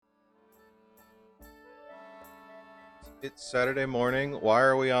It's Saturday morning. Why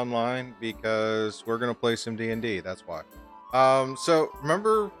are we online? Because we're gonna play some D&D. That's why. So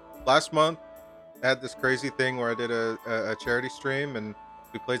remember last month I had this crazy thing where I did a charity stream and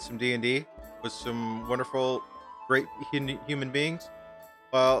we played some D&D with some wonderful, great human beings.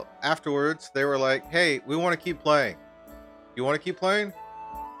 Well, afterwards they were like, "Hey, we want to keep playing. You want to keep playing?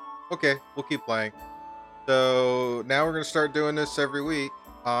 Okay, we'll keep playing." So now we're gonna start doing this every week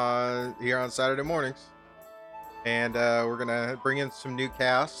here on Saturday mornings. And we're gonna bring in some new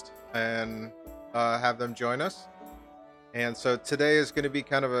cast and have them join us. And so today is going to be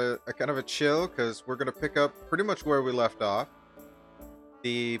kind of a kind of a chill because we're going to pick up pretty much where we left off.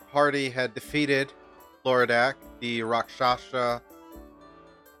 The party had defeated Loridak, the Rakshasa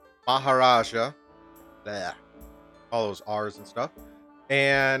Maharaja, bleh, all those R's and stuff,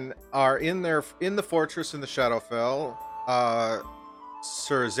 and are in the fortress in the Shadowfell.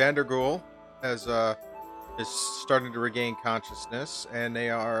 Sir Xandergul has is starting to regain consciousness, and they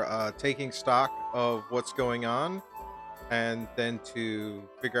are taking stock of what's going on, and then to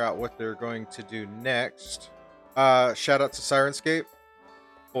figure out what they're going to do next. Shout out to Sirenscape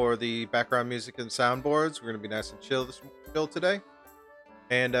for the background music and soundboards. We're going to be nice and chill today.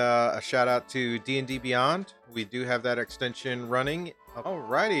 And a shout out to D&D Beyond. We do have that extension running.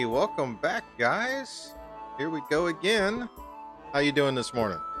 Alrighty, welcome back, guys. Here we go again. How you doing this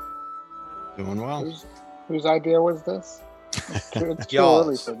morning? Doing well. Whose idea was this? It's too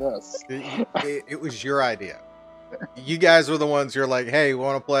early for this. It was your idea. You guys were the ones you're like, hey, we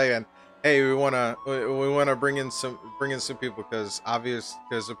want to play, and hey, we want to bring in some people because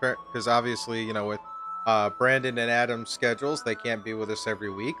obviously, you know, with Brandon and Adam's schedules, they can't be with us every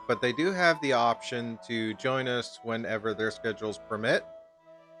week, but they do have the option to join us whenever their schedules permit,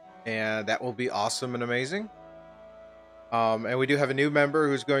 and that will be awesome and amazing. And we do have a new member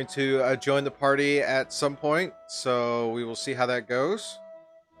who's going to join the party at some point, so we will see how that goes.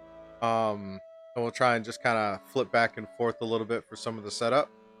 And we'll try and just kind of flip back and forth a little bit for some of the setup.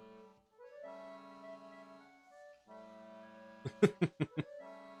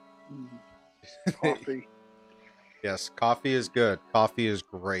 Coffee. Yes, coffee is good. Coffee is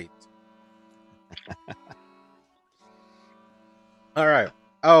great. All right.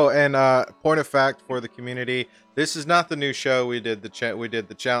 Oh, and point of fact for the community: this is not the new show we did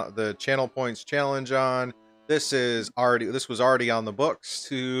the channel points challenge on. This was already on the books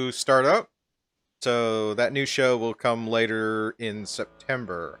to start up. So that new show will come later in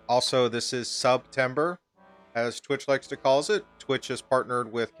September. Also, this is September, as Twitch likes to call it. Twitch is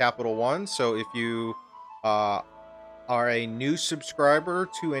partnered with Capital One, so if you are a new subscriber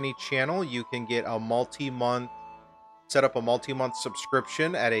to any channel, you can get set up a multi-month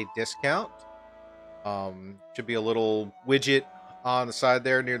subscription at a discount. Should be a little widget on the side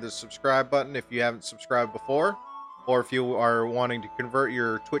there near the subscribe button if you haven't subscribed before, or if you are wanting to convert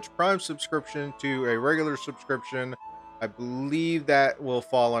your Twitch Prime subscription to a regular subscription, I believe that will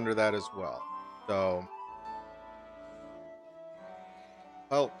fall under that as well. So,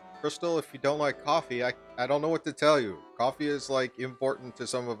 well, Crystal, if you don't like coffee, I don't know what to tell you. Coffee is like important to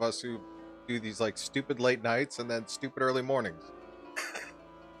some of us who do these like stupid late nights and then stupid early mornings.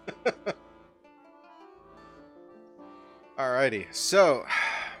 Alrighty, so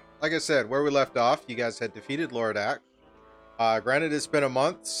like I said, where we left off, you guys had defeated Loridak. Granted, it's been a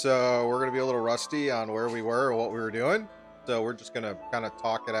month, so we're gonna be a little rusty on where we were or what we were doing. So we're just gonna kind of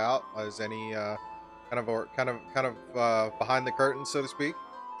talk it out as any kind of behind the curtain, so to speak.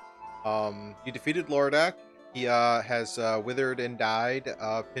 You defeated Loridak. He has withered and died,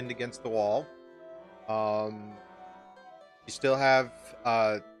 pinned against the wall. You still have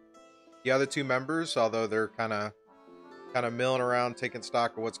the other two members, although they're kind of milling around, taking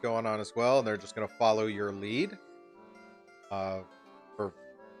stock of what's going on as well, and they're just going to follow your lead for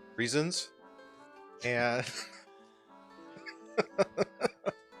reasons. And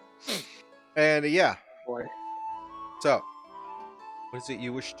and yeah. Boy. So, what is it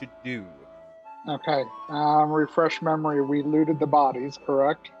you wish to do? Okay. Refresh memory. We looted the bodies,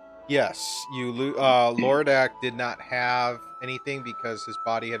 correct? Yes, Loridak did not have anything because his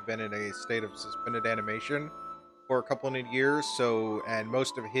body had been in a state of suspended animation for a couple of years. So, and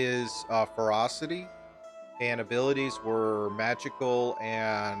most of his ferocity and abilities were magical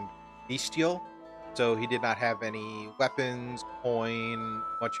and bestial. So he did not have any weapons, coin,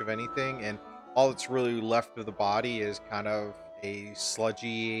 much of anything, and all that's really left of the body is kind of a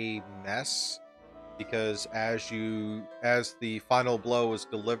sludgy mess. Because as the final blow was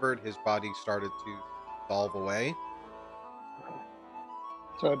delivered, his body started to dissolve away.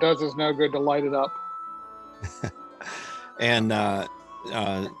 So it does us no good to light it up. And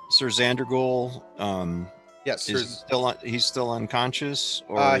Sir Xandergul Yes, He's still unconscious,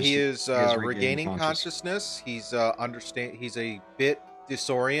 or he is has regaining regained consciousness. He's He's a bit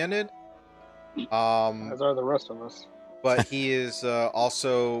disoriented. Um, As are the rest of us. but he is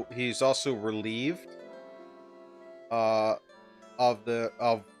he's also relieved uh of the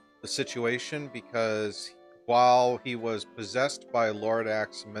situation, because while he was possessed by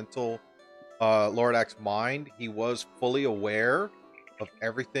Loradak's Loradak's mind, he was fully aware of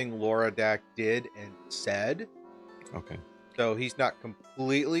everything Loradak did and said. Okay. So he's not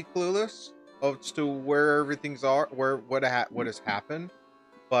completely clueless as to where everything's are, what has happened,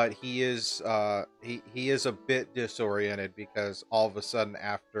 but he is he is a bit disoriented, because all of a sudden,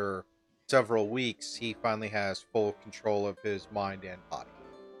 after several weeks, he finally has full control of his mind and body.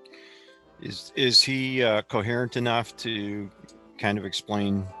 Is he coherent enough to kind of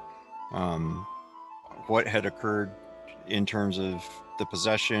explain what had occurred in terms of the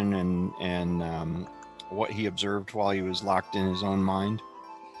possession and what he observed while he was locked in his own mind?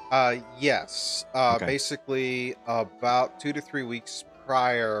 Yes. Okay. Basically, about 2 to 3 weeks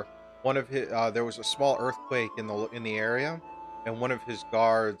prior, one of his there was a small earthquake in the area, and one of his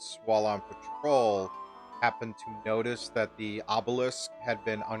guards, while on patrol, happened to notice that the obelisk had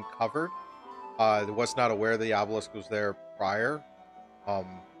been uncovered. Was not aware the obelisk was there prior.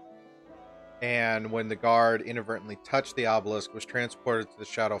 And when the guard inadvertently touched the obelisk, was transported to the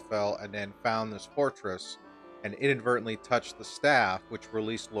Shadowfell, and then found this fortress, and inadvertently touched the staff, which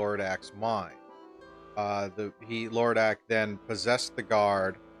released Loradak's mind. Loradak then possessed the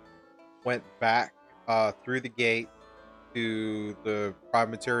guard, went back through the gate to the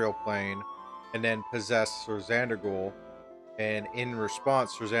prime material plane, and then possessed Sir Xandergul. And in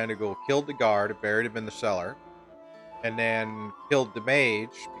response, Sir Xandergul killed the guard, buried him in the cellar, and then killed the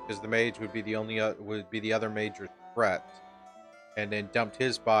mage, because the mage would be the other major threat, and then dumped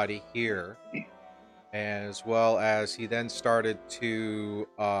his body here. As well as he then started to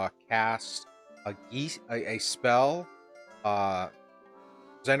cast a spell.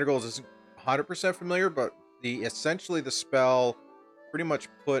 Xandergul isn't 100% familiar, but essentially the spell pretty much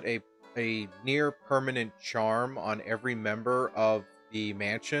put a near permanent charm on every member of the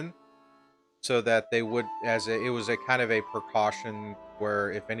mansion, so that they would, it was a kind of a precaution,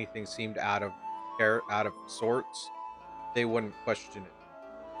 where if anything seemed out of sorts, they wouldn't question it.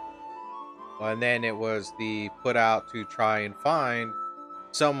 Well, and then it was the put out to try and find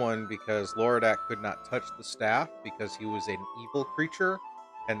someone, because Loradak could not touch the staff because he was an evil creature,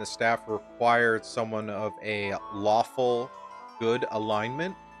 and the staff required someone of a lawful good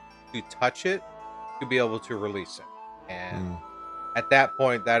alignment to touch it to be able to release it. And at that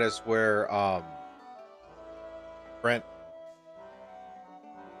point, that is where Brent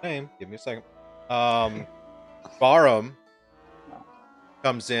name, give me a second. Barum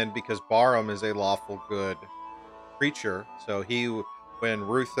comes in, because Barum is a lawful good creature. So when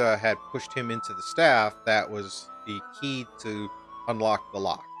Rutha had pushed him into the staff, that was the key to unlock the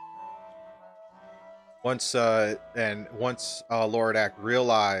lock. Once Loradak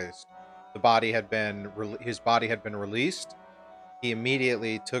realized his body had been released, he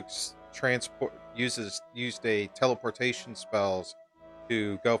immediately used a teleportation spells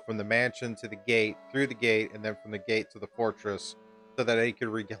to go from the mansion to the gate, through the gate, and then from the gate to the fortress, so that he could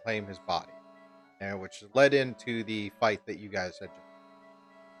reclaim his body, and which led into the fight that you guys had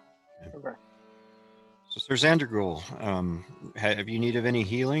just. Okay. So, Sir Xandergul, have you need of any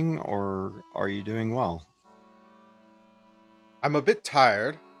healing, or are you doing well? I'm a bit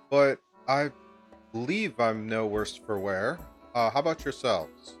tired, but I believe I'm no worse for wear. How about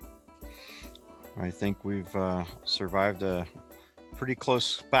yourselves? I think we've survived a pretty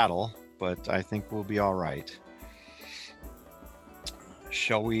close battle, but I think we'll be all right.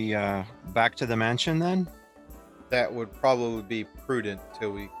 Shall we back to the mansion then? That would probably be prudent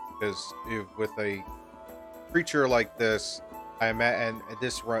because with a creature like this, I imagine, and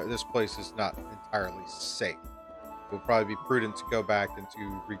this place is not entirely safe. It would probably be prudent to go back and to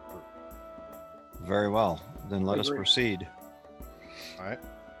regroup. Very well. Then let us proceed. All right.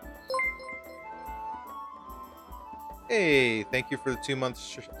 Hey, thank you for the 2-month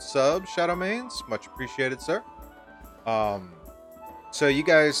sub, Shadowmanes. Much appreciated, sir. So you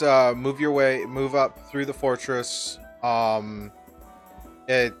guys move up through the fortress.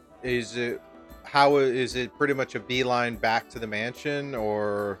 Is it pretty much a beeline back to the mansion,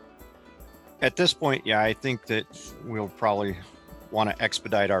 or? At this point, yeah, I think that we'll probably want to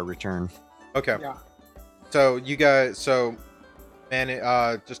expedite our return. Okay. Yeah. So you guys,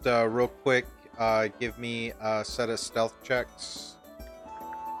 just real quick, give me a set of stealth checks.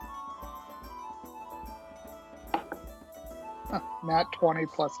 Nat 20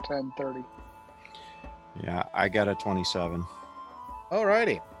 plus 10, 30. Yeah, I got a 27.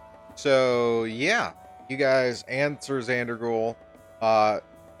 Alrighty. So yeah, you guys and Sir Xandergul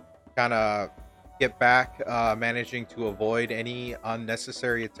kind of get back, managing to avoid any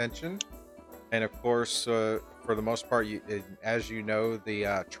unnecessary attention. And of course, for the most part, as you know,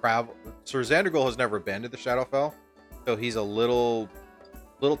 the travel. Sir Xandergul has never been to the Shadowfell, so he's a little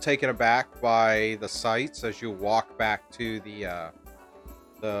taken aback by the sights as you walk back to the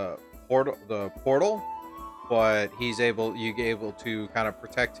portal. But you get able to kind of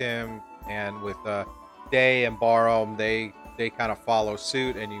protect him, and with Day and Barham, they kind of follow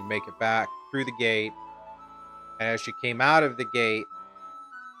suit, and you make it back through the gate. And as you came out of the gate,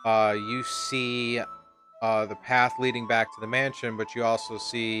 you see the path leading back to the mansion, but you also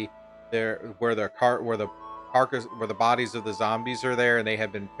see where the carcass, where the bodies of the zombies are there, and they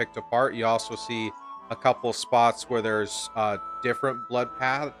have been picked apart. You also see a couple spots where there's different blood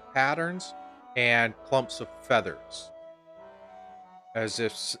patterns and clumps of feathers, as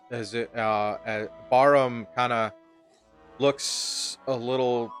Barham kind of looks a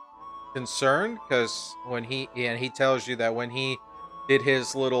little concerned, because he tells you that when he did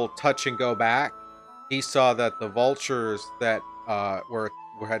his little touch and go back, he saw that the vultures that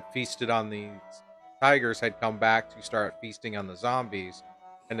had feasted on these tigers had come back to start feasting on the zombies,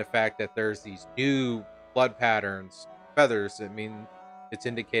 and the fact that there's these new blood patterns, feathers, it's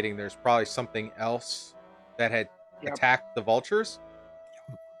indicating there's probably something else that had attacked the vultures.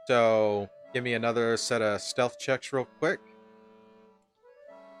 So give me another set of stealth checks real quick.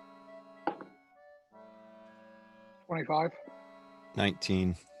 25.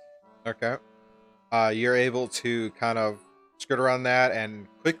 19. Okay. You're able to kind of skirt around that, and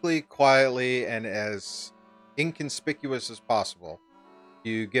quickly, quietly, and as inconspicuous as possible,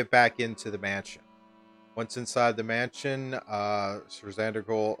 you get back into the mansion. Once inside the mansion, Sir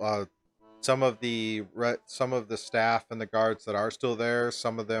Xandergul, some of the staff and the guards that are still there,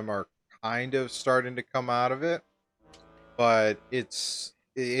 some of them are kind of starting to come out of it, but it's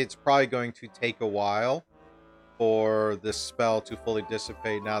probably going to take a while for this spell to fully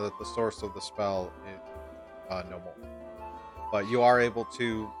dissipate now that the source of the spell is no more. But you are able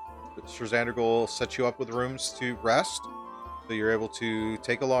to, Sir Xandergul set you up with rooms to rest, so you're able to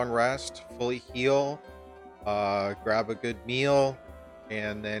take a long rest, fully heal, grab a good meal,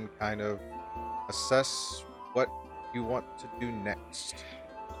 and then kind of assess what you want to do next.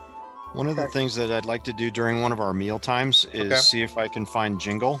 One of the things that I'd like to do during one of our meal times is see if I can find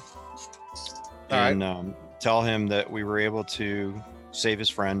Jingle and tell him that we were able to save his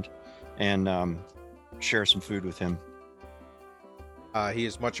friend and share some food with him. He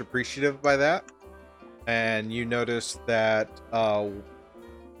is much appreciative by that, and you notice that as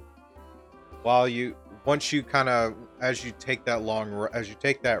you take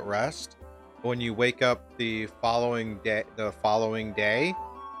that rest, when you wake up the following day,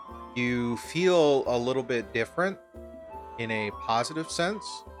 you feel a little bit different in a positive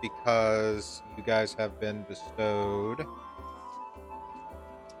sense, because you guys have been bestowed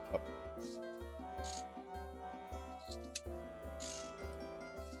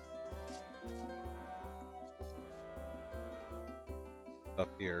up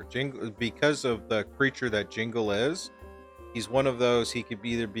here. Jingle, because of the creature that Jingle is, he's one of those. He could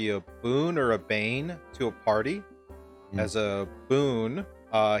either be a boon or a bane to a party. As a boon,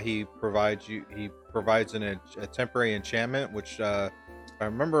 he provides a temporary enchantment, which, if I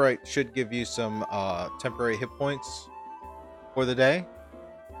remember right, should give you some temporary hit points for the day.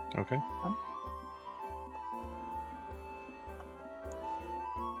 Okay.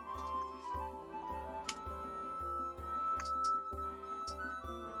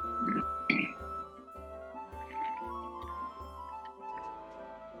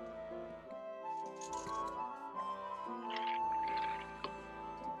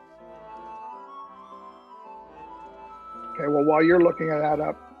 Okay, well, while you're looking that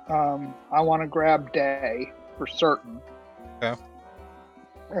up, I want to grab Day for certain. Okay.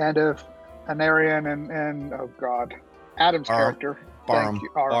 And if Anarian and oh god, Adam's character, Barham. thank you,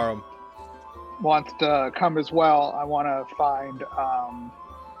 Barham, wants to come as well, I want to find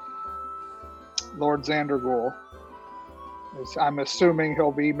Lord Xandergul. I'm assuming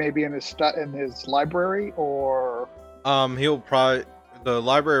he'll be maybe in his library, or the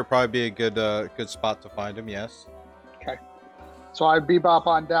library will probably be a good spot to find him. Yes. Okay. So I bebop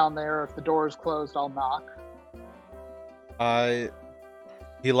on down there. If the door is closed, I'll knock.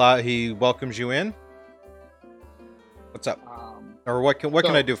 He welcomes you in. What's up? Or what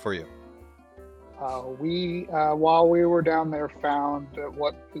can I do for you? We while we were down there, found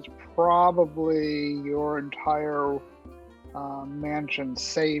what is probably your entire mansion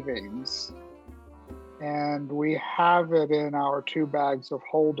savings and we have it in our 2 bags of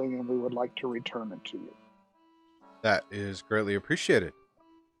holding, and we would like to return it to you. That is greatly appreciated.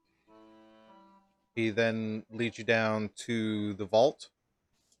 He then leads you down to the vault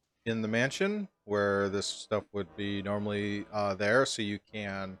in the mansion where this stuff would be normally there, so you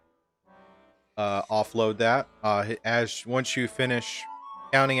can offload that. As once you finish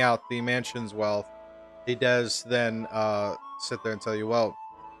counting out the mansion's wealth, he does then sit there and tell you, well,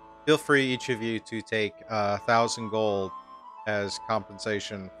 feel free, each of you, to take 1,000 gold as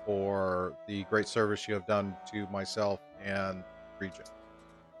compensation for the great service you have done to myself and Regent.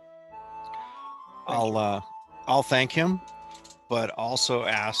 I'll thank him, but also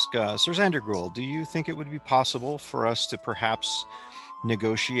ask Sir Zandergul, do you think it would be possible for us to perhaps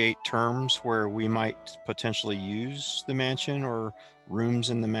negotiate terms where we might potentially use the mansion or rooms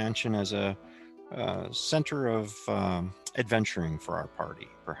in the mansion as a center of adventuring for our party,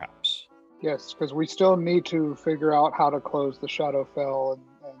 perhaps? Yes, because we still need to figure out how to close the Shadowfell, and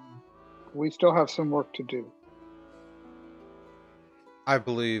we still have some work to do. I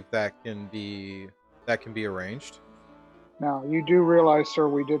believe that can be arranged. Now, you do realize, sir,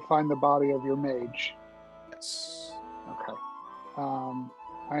 we did find the body of your mage. Yes. Okay.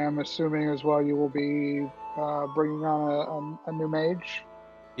 I am assuming as well you will be bringing on a new mage?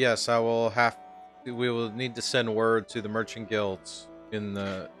 Yes, we will need to send word to the merchant guilds in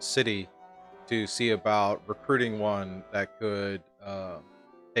the city to see about recruiting one that could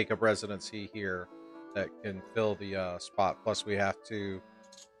take up residency here that can fill the spot. Plus, we have to,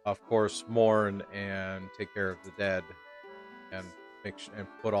 of course, mourn and take care of the dead and and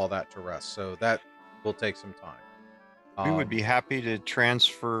put all that to rest. So that will take some time. We would be happy to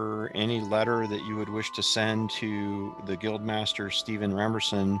transfer any letter that you would wish to send to the Guildmaster, Stephen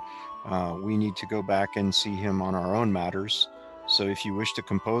Remerson. We need to go back and see him on our own matters. So if you wish to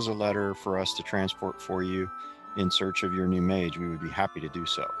compose a letter for us to transport for you in search of your new mage, we would be happy to do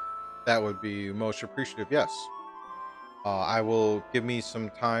so. That would be most appreciative, yes. I will give me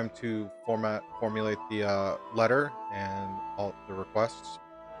some time to formulate the letter and all the requests.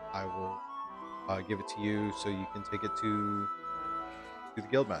 I will give it to you so you can take it to the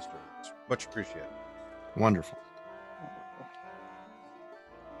Guildmaster. It's much appreciated. Wonderful.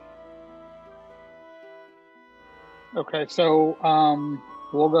 Okay, so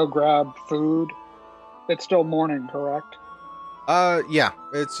we'll go grab food. It's still morning, correct? Yeah.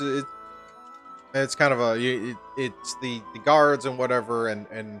 It's kind of it's the guards and whatever,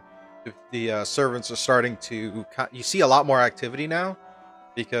 and the servants are starting to. You see a lot more activity now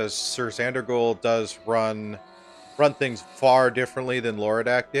because Sir Zandergul does run things far differently than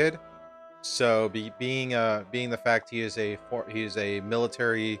Loridak did. So being the fact he is a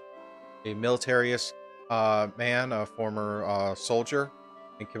militarist man, a former soldier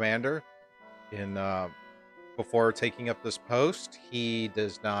and commander. In Before taking up this post, he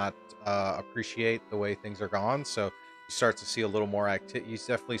does not appreciate the way things are gone. So you start to see a little more activity. You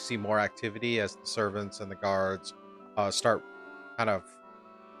definitely see more activity as the servants and the guards start kind of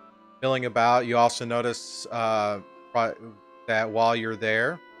milling about. You also notice that while you're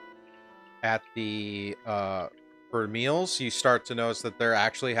there at the for meals, you start to notice that they're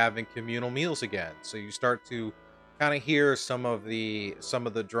actually having communal meals again. So you start to kind of hear some of the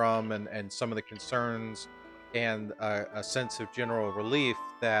drum and some of the concerns and a sense of general relief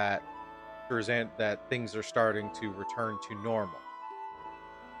that things are starting to return to normal.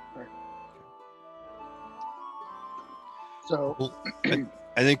 So well,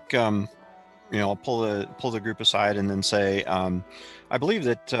 I think I'll pull the group aside and then say, I believe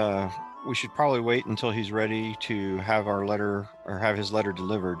that we should probably wait until he's ready to have our letter or have his letter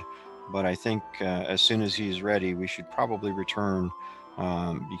delivered. But I think as soon as he's ready, we should probably return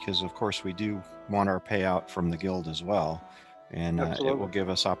because, of course, we do want our payout from the guild as well. And it will give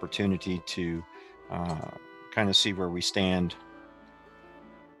us opportunity to kind of see where we stand.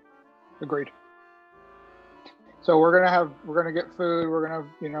 Agreed. So we're gonna get food. We're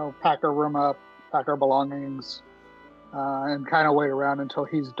gonna pack our room up, pack our belongings, and kind of wait around until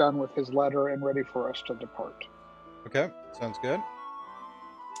he's done with his letter and ready for us to depart. Okay, sounds good.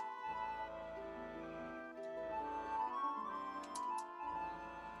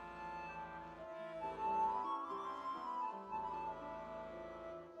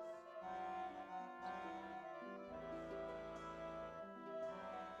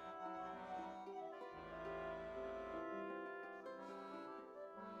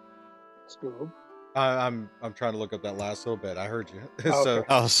 I'm trying to look up that last little bit. I heard you. Oh, So okay.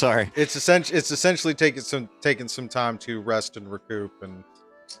 Oh, sorry. It's essentially taking some time to rest and recoup and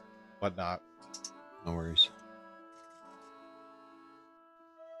whatnot. No worries.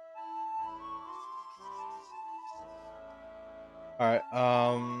 All right.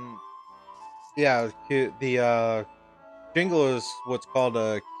 Yeah. The jingle is what's called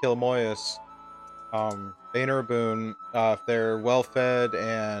a Kilmoyus. Boehner boon. If they're well fed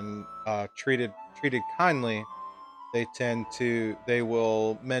and treated kindly, they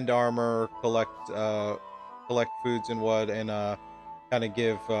will mend armor, collect foods and what, and kind of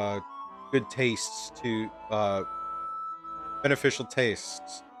give good tastes to beneficial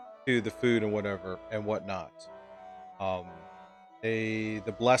tastes to the food and whatever and whatnot. Um,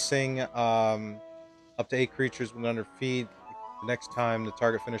 the blessing, up to 8 creatures when under feed. The next time the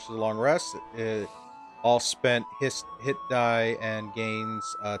target finishes a long rest, it all spent hit die and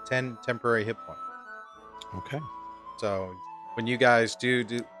gains 10 temporary hit points. Okay. So when you guys do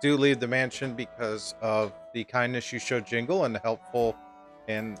leave the mansion because of the kindness you showed Jingle and the helpful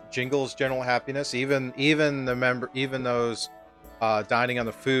and Jingle's general happiness, even those dining on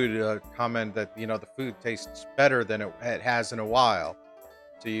the food comment that the food tastes better than it has in a while.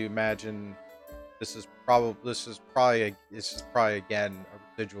 So you imagine this is probably again a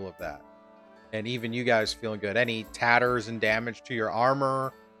residual of that. And even you guys feeling good. Any tatters and damage to your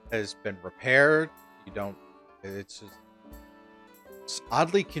armor has been repaired. It's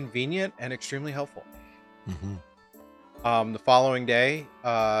oddly convenient and extremely helpful. Mm-hmm. The following day,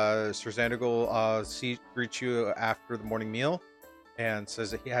 Sir Xandergul greets you after the morning meal and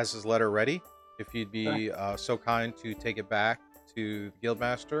says that he has his letter ready. If you'd be so kind to take it back to the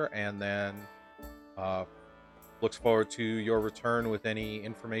Guildmaster, and then looks forward to your return with any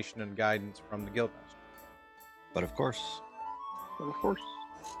information and guidance from the Guildmaster. But of course.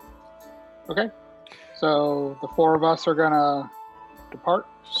 Okay. So the 4 of us are gonna depart.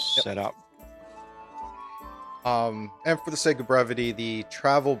 Set up. And for the sake of brevity, the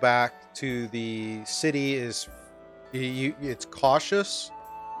travel back to the city it's cautious.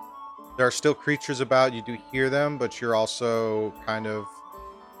 There are still creatures about. You do hear them, but you're also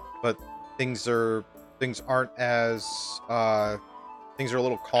but things aren't as things are a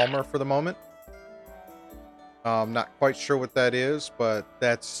little calmer for the moment. Not quite sure what that is, but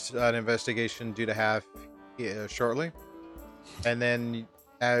that's an investigation due to have shortly. And then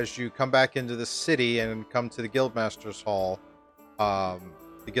as you come back into the city and come to the Guildmaster's Hall,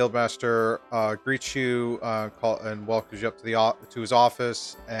 the Guildmaster greets you, and welcomes you up to his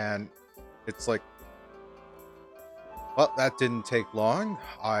office, and it's like, well, that didn't take long.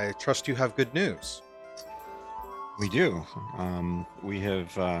 I trust you have good news. We do. We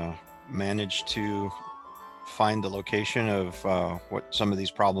have managed to find the location of what some of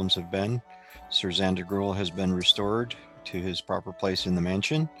these problems have been. Sir Xandergul has been restored to his proper place in the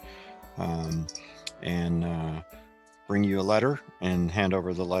mansion, and bring you a letter and hand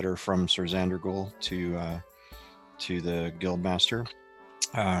over the letter from Sir Xandergul to the Guildmaster.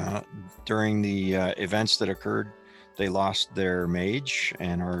 During the events that occurred, they lost their mage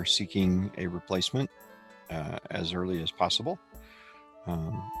and are seeking a replacement as early as possible,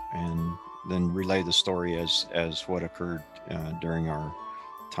 and then relay the story as what occurred during our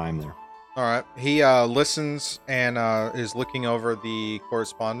time there. All right. He listens and is looking over the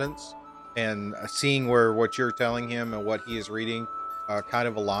correspondence and seeing where what you're telling him and what he is reading kind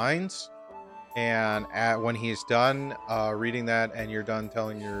of aligns. And when he's done reading that and you're done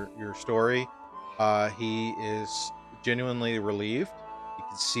telling your story, he is genuinely relieved. You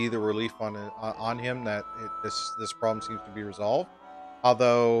can see the relief on him that this problem seems to be resolved.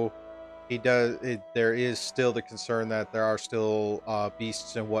 Although there is still the concern that there are still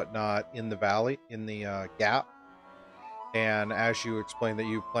beasts and whatnot in the valley, in the gap. And as you explained that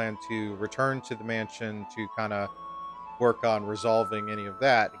you plan to return to the mansion to kind of work on resolving any of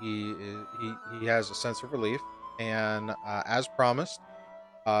that, he has a sense of relief, and as promised,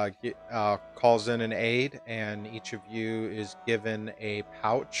 calls in an aide, and each of you is given a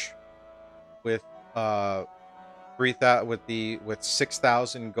pouch with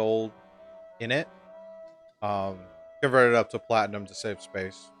 6,000 gold in it, converted up to platinum to save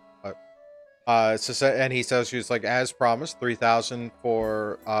space. But and he says she's like, as promised, 3,000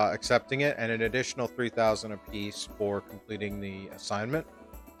 for accepting it, and an additional 3,000 apiece for completing the assignment.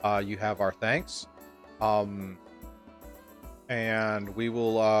 You have our thanks, and we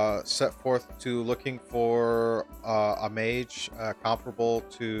will set forth to looking for a mage comparable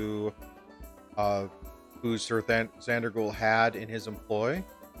to who Sir Xandergul had in his employ.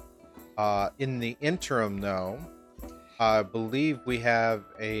 In the interim, though, I believe we have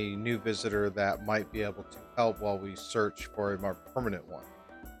a new visitor that might be able to help while we search for a more permanent one.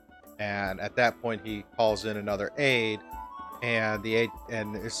 And at that point, he calls in another aide, and the aide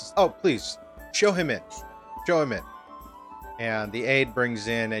says, "Oh, please show him in. Show him in." And the aide brings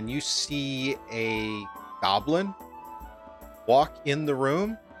in, and you see a goblin walk in the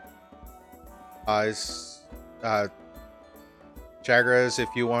room. Chagres, if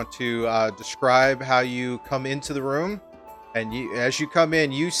you want to describe how you come into the room, and as you come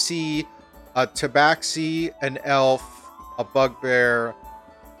in, you see a tabaxi, an elf, a bugbear,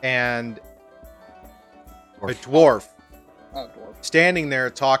 and a dwarf. Oh, dwarf. Standing there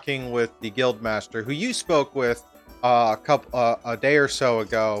talking with the guildmaster, who you spoke with a day or so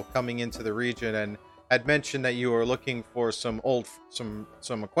ago, coming into the region, and had mentioned that you were looking for some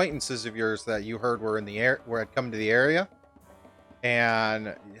acquaintances of yours that you heard were had come to the area,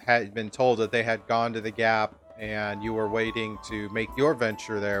 and had been told that they had gone to the Gap, and you were waiting to make your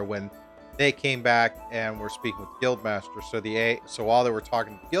venture there when they came back and were speaking with the guildmaster. So while they were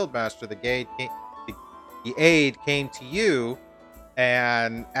talking to the guildmaster, the aide came to you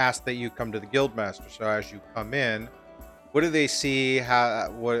and asked that you come to the guildmaster. So as you come in, what do they see?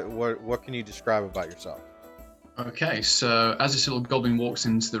 What can you describe about yourself? Okay, so as this little goblin walks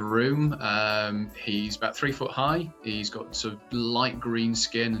into the room, he's about 3 foot high. He's got sort of light green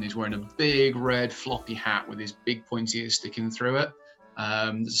skin, and he's wearing a big red floppy hat with his big pointy ears sticking through it.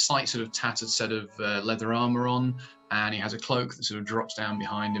 There's a slight sort of tattered set of leather armor on, and he has a cloak that sort of drops down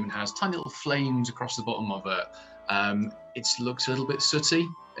behind him and has tiny little flames across the bottom of it. It looks a little bit sooty.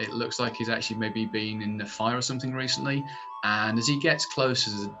 It looks like he's actually maybe been in the fire or something recently. And as he gets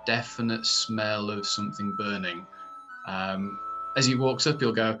closer, there's a definite smell of something burning. As he walks up,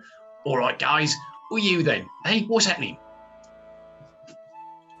 he'll go, "All right, guys, who are you then? Hey, what's happening?"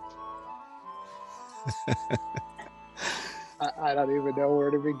 I don't even know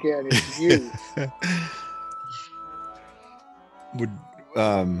where to begin. It's you.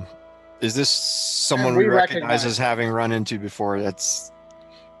 Is this someone we recognize as having run into before?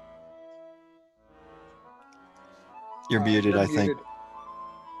 You're muted, I think.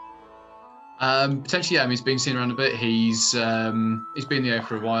 Potentially, yeah. I mean, he's been seen around a bit. He's been in the area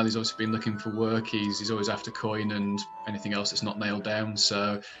for a while. He's obviously been looking for work. He's always after coin and anything else that's not nailed down.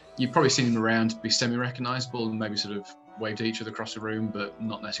 So you've probably seen him around, be semi-recognizable, and maybe sort of waved at each other across the room, but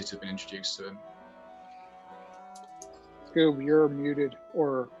not necessarily to have been introduced to him. Scoob, you're muted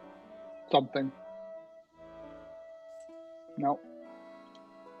or something. No.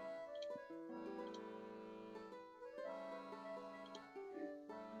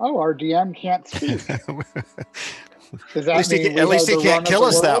 Oh, our DM can't speak. Does that mean at least he can't kill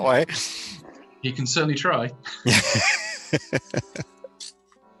us that way? He can certainly try.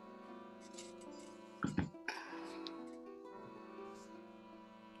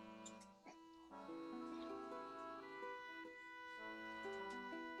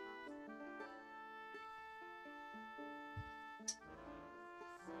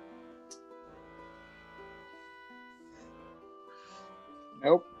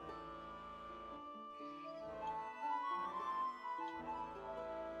 Nope.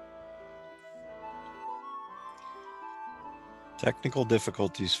 Technical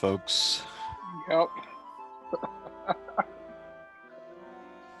difficulties, folks. Yep.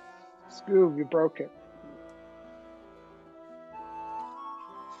 Scoob, you broke it.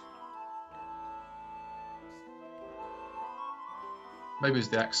 Maybe it's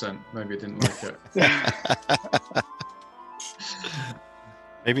the accent. Maybe it didn't like it.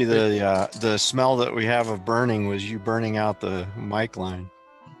 Maybe the smell that we have of burning was you burning out the mic line.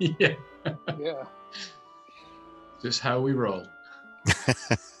 Yeah. Yeah. Just how we roll.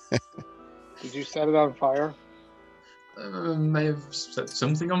 Did you set it on fire? May have set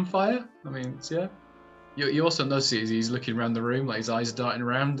something on fire. I mean, yeah. You also notice he's looking around the room, like his eyes are darting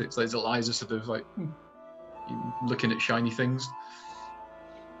around. It's like his little eyes are sort of like looking at shiny things.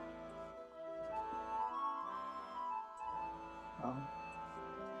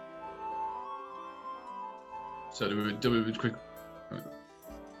 So do we quick.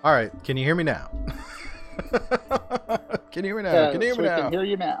 All right, can you hear me now? Can you hear me now? Yes, Can you hear me we now? can hear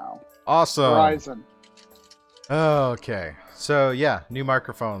you now. Awesome. Verizon. Okay, so yeah, new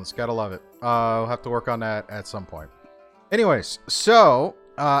microphones, gotta love it. We'll have to work on that at some point. Anyways, so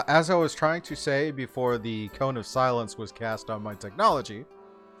as I was trying to say before the cone of silence was cast on my technology,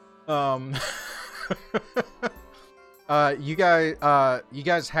 you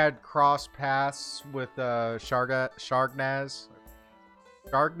guys had cross paths with Shargnaz.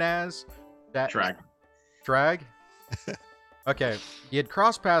 Drag. Okay, you had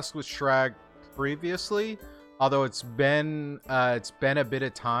cross paths with Shrag previously, although it's been a bit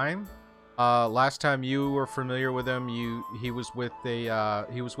of time. Last time you were familiar with him, he was with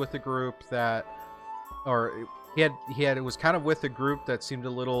a group that, or it was kind of with a group that seemed a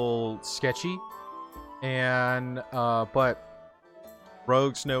little sketchy, and but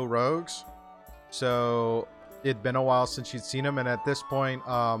rogues know rogues, so it'd been a while since you'd seen him, and at this point,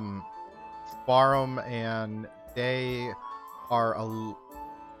 Barham and Day are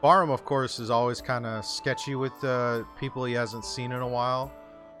Barham, of course, is always kind of sketchy with people he hasn't seen in a while.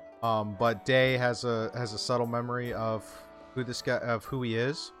 But Day has a subtle memory of who he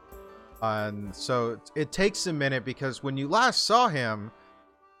is, and so it takes a minute because when you last saw him,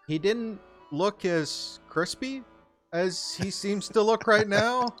 he didn't look as crispy as he seems to look right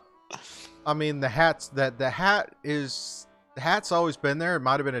now. I mean, the hat's always been there. It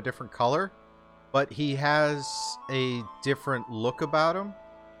might have been a different color, but he has a different look about him.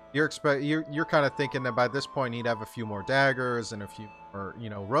 You're kind of thinking that by this point he'd have a few more daggers and a few more,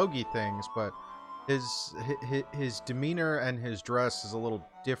 roguey things, but his demeanor and his dress is a little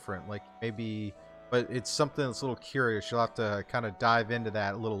different. Like maybe, but it's something that's a little curious. You'll have to kind of dive into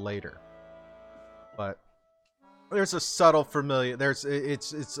that a little later. But there's a subtle familiar.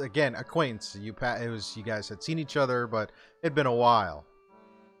 It's again acquaintance. You guys had seen each other, but it'd been a while.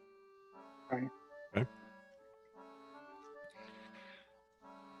 Okay.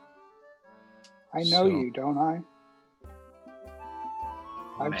 I know you, don't I?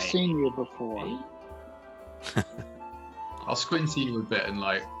 I've seen you before. I'll squint at you a bit and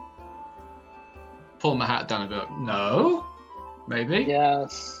pull my hat down a bit. No, maybe.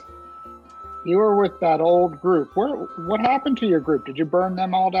 Yes. You were with that old group. What happened to your group? Did you burn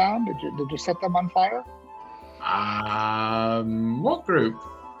them all down? Did you set them on fire? What group?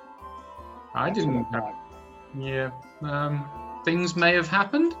 I didn't. Yeah. Things may have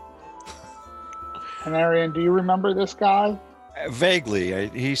happened. And Arian, do you remember this guy? Vaguely.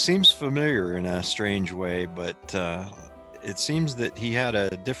 He seems familiar in a strange way, but it seems that he had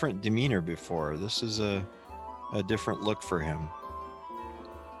a different demeanor before. This is a different look for him.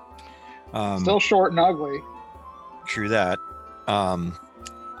 Still short and ugly. True that. I'm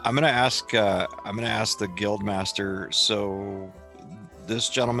gonna ask the guild master. So, this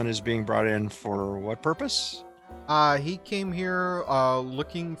gentleman is being brought in for what purpose? He came here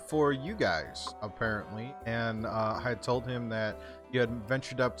looking for you guys, apparently, and I had told him that you had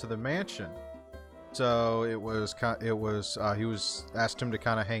ventured up to the mansion. So he was asked him to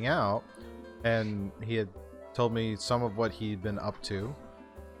kind of hang out, and he had told me some of what he'd been up to.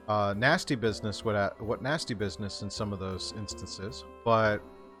 Nasty business, what nasty business in some of those instances, but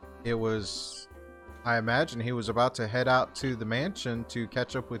it was, I imagine he was about to head out to the mansion to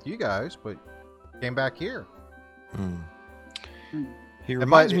catch up with you guys, but came back here. He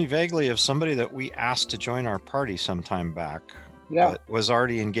reminds me vaguely of somebody that we asked to join our party some time back. Yeah. But was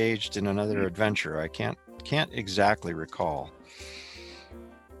already engaged in another adventure. I can't exactly recall.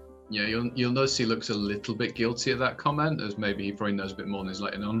 Yeah, you'll notice he looks a little bit guilty of that comment, as maybe he probably knows a bit more than he's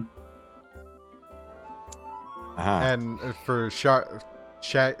letting on. And for Shagnaz,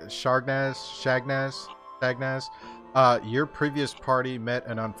 your previous party met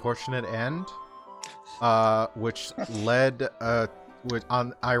an unfortunate end, which led,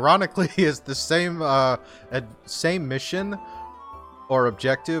 ironically, is the same mission or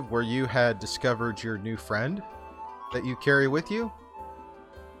objective where you had discovered your new friend that you carry with you.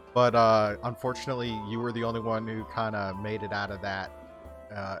 But unfortunately, you were the only one who kind of made it out of that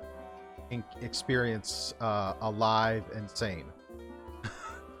experience alive and sane.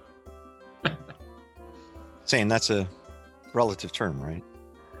 Sane, that's a relative term, right?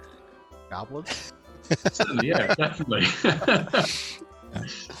 Goblins? Yeah, definitely.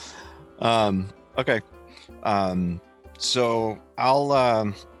 Okay. So I'll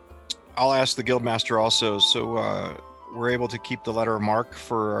ask the guildmaster also. So we're able to keep the letter of marque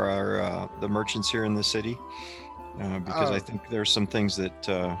for our the merchants here in the city, because I think there's some things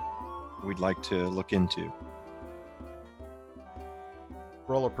that we'd like to look into.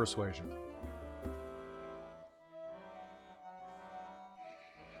 Roll a persuasion.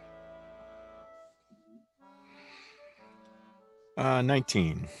 Uh,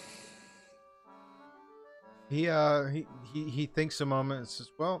 19. He thinks a moment and says,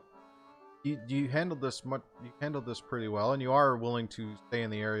 "Well, you handled this pretty well, and you are willing to stay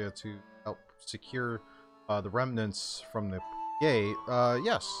in the area to help secure the remnants from the gate.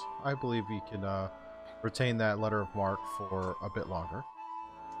 Yes, I believe we can retain that letter of marque for a bit longer,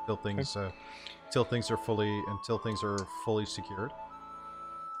 until things are fully secured."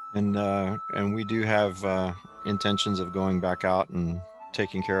 And we do have intentions of going back out and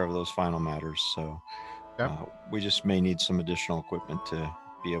taking care of those final matters. So we just may need some additional equipment to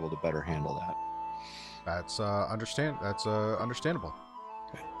be able to better handle that. That's understandable.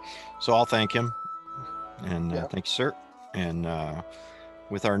 Okay. So I'll thank him, and thank you, sir. And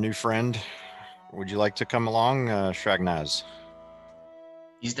with our new friend, would you like to come along, Shagnaz?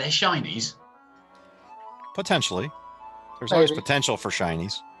 Is there shinies? Potentially. There's always Maybe. potential for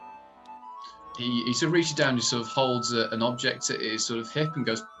shinies. He sort of reaches down, just sort of holds an object at his sort of hip and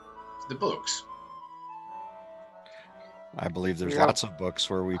goes, "The books." I believe there's Yeah. lots of books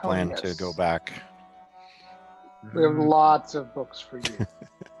where we Oh, plan to yes. go back. We have lots of books for you.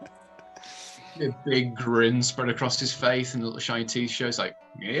 A big grin spread across his face, and the little shiny teeth shows like,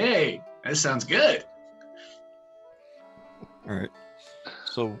 "Hey, that sounds good." All right.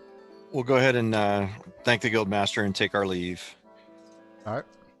 So we'll go ahead and thank the guild master and take our leave. All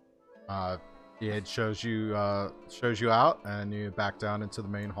right. The aide shows you out, and you back down into the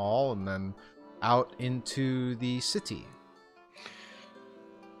main hall, and then out into the city.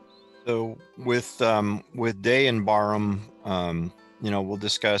 So with Day and Barham, we'll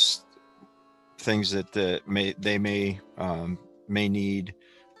discuss things that they may need.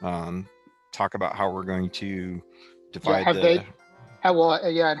 Talk about how we're going to divide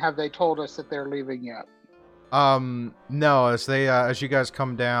And have they told us that they're leaving yet? No, as you guys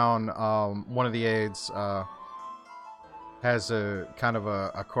come down, one of the aides has a kind of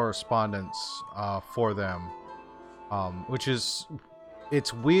a correspondence for them, which is,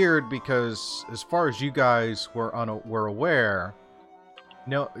 it's weird because as far as you guys were aware,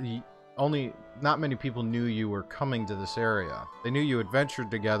 only not many people knew you were coming to this area. They knew you had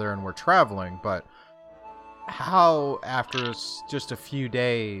ventured together and were traveling, but how after just a few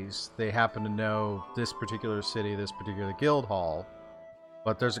days they happen to know this particular city, this particular guild hall.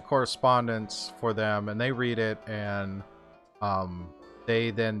 But there's a correspondence for them, and they read it, and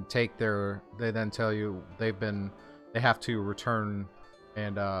they then tell you they have to return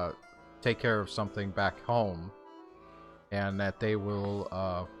and take care of something back home, and that they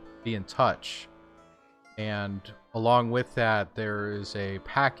will be in touch. And along with that, there is a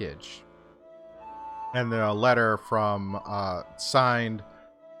package and then a letter from signed,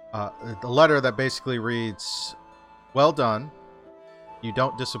 the letter that basically reads, "Well done, you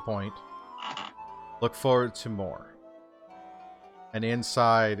don't disappoint, look forward to more." And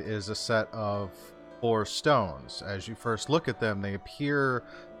inside is a set of 4 stones. As you first look at them, they appear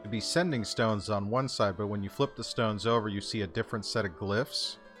to be sending stones on one side, but when you flip the stones over, you see a different set of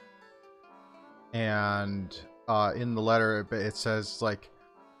glyphs. And in the letter, it says, like,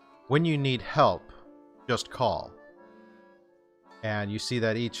 "When you need help, just call." And you see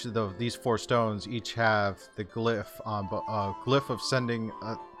that each of these 4 stones each have the glyph on a glyph of sending,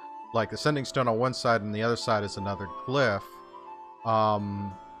 like a sending stone on one side, and the other side is another glyph.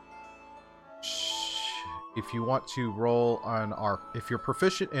 If you want to roll on if you're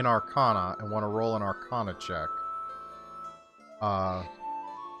proficient in Arcana and want to roll an Arcana check, you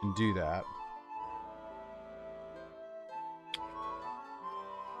can do that.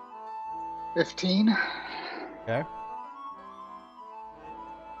 $15. Okay.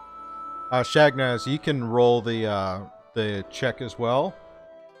 Shagnaz, you can roll the check as well.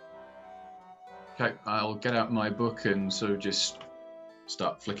 Okay, I'll get out my book and sort of just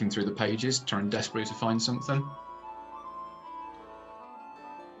start flicking through the pages, trying desperately to find something.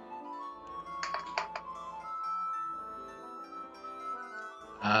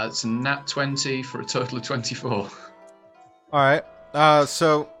 It's a nat 20 for a total of 24. All right.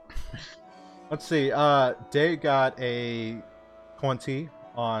 So let's see. Day got a 20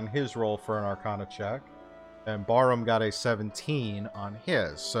 on his roll for an Arcana check, and Barham got a 17 on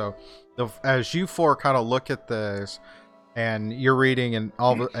his. So as you 4 kind of look at this, and you're reading, and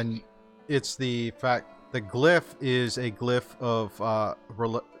and it's the fact the glyph is a glyph of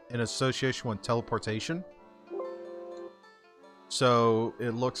in association with teleportation. So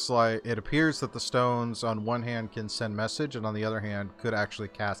it appears that the stones on one hand can send message, and on the other hand could actually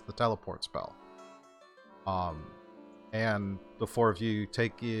cast the teleport spell. And the 4 of you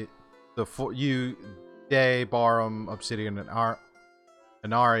take it. Day, Barham, Obsidian, and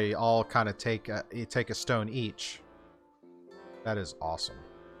Inari all kind of take a stone each. That is awesome.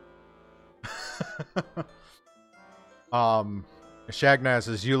 Shagnaz,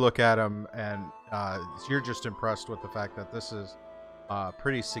 as you look at him, and you're just impressed with the fact that this is a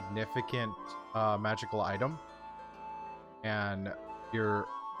pretty significant magical item, and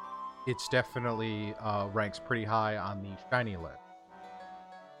it's definitely ranks pretty high on the shiny list.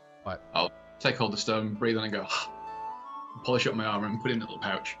 But I'll take hold of the stone, breathe on, and go, polish up my armor, and put it in a little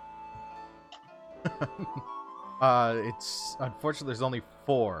pouch. it's unfortunately there's only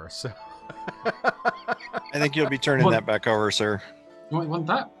 4, so. I think you'll be turning that back over, sir. You want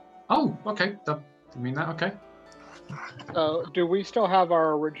that? Oh, okay. You mean that? Okay. Do we still have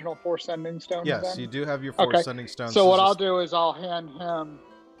our original 4 sending stones? Yes, then? you do have your 4 sending stones. So what I'll do is I'll hand him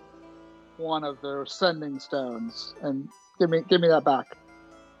one of the sending stones and give me that back.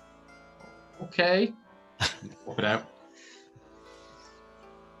 Okay. Pop it out.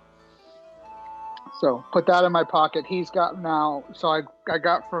 So put that in my pocket. He's got now. So I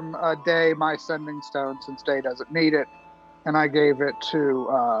got from Day my sending stone since Day doesn't need it, and I gave it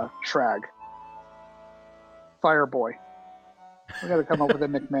to Shrag. Fireboy. We got to come up with a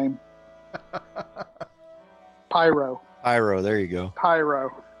nickname. Pyro. Pyro, there you go.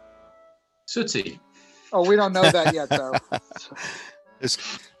 Pyro. Sooty. Oh, we don't know that yet, though.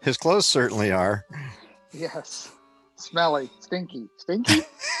 His clothes certainly are. Yes. Smelly. Stinky. Stinky?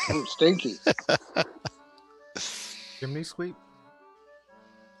 Ooh, stinky. Chimney sweep.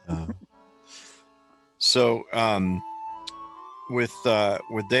 So, with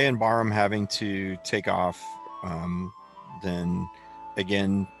Day and Barham having to take off, then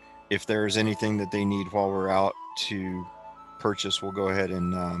again, if there's anything that they need while we're out to purchase, we'll go ahead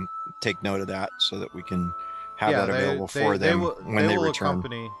and take note of that so that we can have that available for them when they return.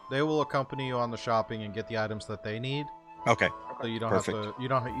 They will accompany you on the shopping and get the items that they need. Okay. So you don't Perfect. have to you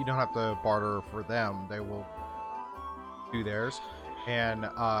don't have to barter for them. They will do theirs, and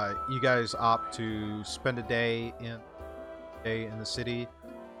you guys opt to spend a day in the city.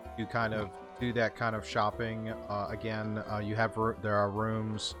 You kind of do that kind of shopping. Again, there are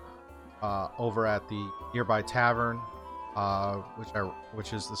rooms over at the nearby tavern,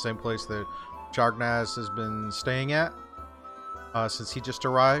 which is the same place that Shargnaz has been staying at since he just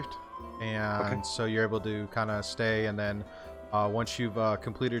arrived, and so you're able to kind of stay, and then once you've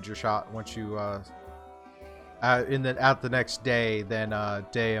completed your shot, once you at the next day, then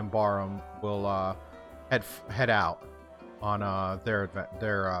Day and Barham will head out on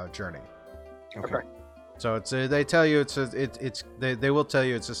their journey. Okay. So they tell you they will tell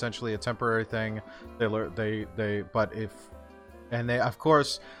you it's essentially a temporary thing. They of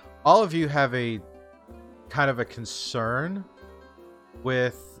course all of you have a kind of a concern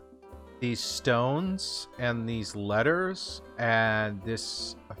with these stones and these letters and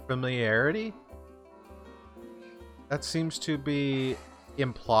this familiarity that seems to be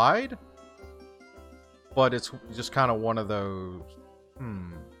implied, but it's just kind of one of those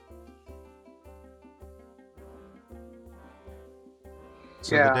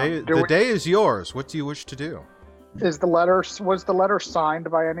So yeah, the day is yours. What do you wish to do? Was the letter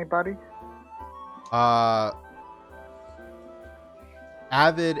signed by anybody? Avid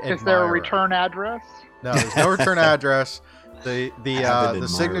admirer. Is there a return address? No, there's no return address. The admirer.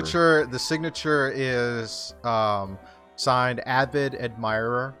 signature is signed Avid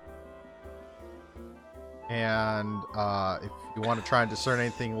Admirer. And if you want to try and discern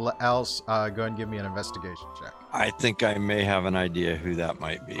anything else, go ahead and give me an investigation check. I think I may have an idea who that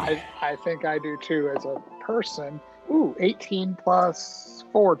might be. I think I do too as a person. Ooh, 18 plus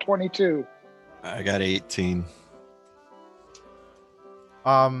 4, 22. I got 18.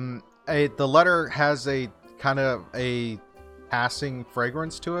 The letter has a kind of a passing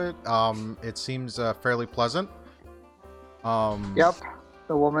fragrance to it. It seems fairly pleasant. Yep.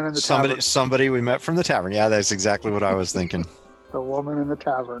 The woman in the tavern. Somebody we met from the tavern. Yeah, that's exactly what I was thinking. The woman in the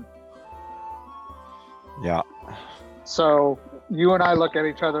tavern. Yeah. So you and I look at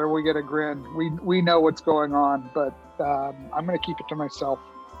each other. We get a grin. We know what's going on, but I'm going to keep it to myself.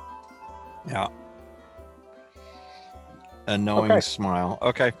 Yeah. A knowing smile.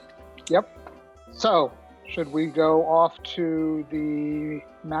 Okay. Yep. So should we go off to the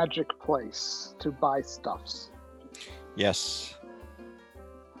magic place to buy stuffs? Yes.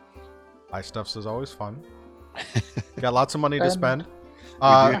 Buy stuffs is always fun. Got lots of money to spend. We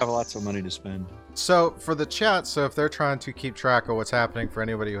do have lots of money to spend. So for the chat, so if they're trying to keep track of what's happening for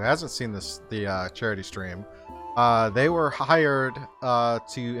anybody who hasn't seen the charity stream, they were hired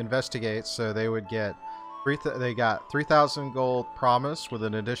to investigate. So they would get they got 3,000 gold promised with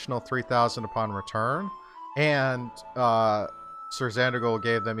an additional 3,000 upon return, and Sir Xandergold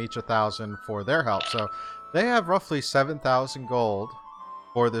gave them each 1,000 for their help. So they have roughly 7,000 gold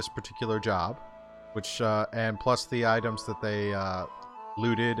for this particular job, which and plus the items that they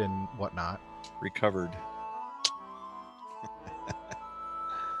looted and whatnot. Recovered.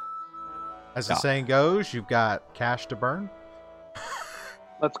 As the saying goes, you've got cash to burn.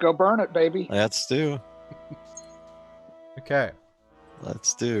 Let's go burn it, baby. Let's do. Okay.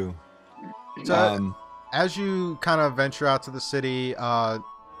 Let's do. So, as you kind of venture out to the city,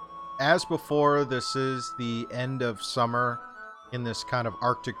 as before, this is the end of summer in this kind of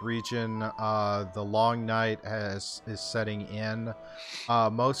Arctic region. The long night is setting in.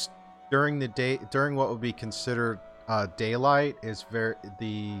 Most during the day, during what would be considered daylight, is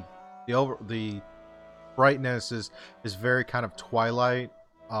the brightness is very kind of twilight.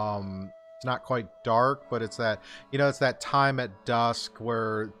 It's not quite dark, but it's that, it's that time at dusk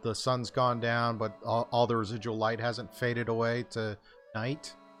where the sun's gone down, but all the residual light hasn't faded away to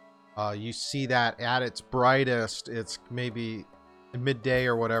night. You see that at its brightest, it's maybe midday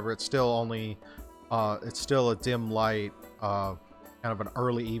or whatever. It's still only, it's still a dim light, kind of an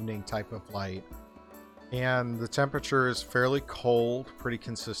early evening type of light. And the temperature is fairly cold pretty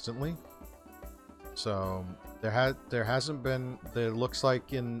consistently. So there hasn't been. There looks like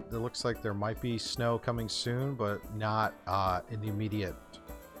there might be snow coming soon, but not in the immediate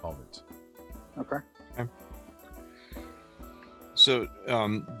moment. Okay. So,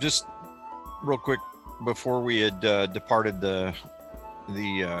 just real quick, before we had departed the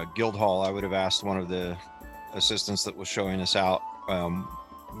guild hall, I would have asked one of the assistants that was showing us out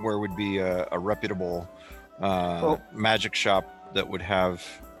where would be a reputable magic shop that would have.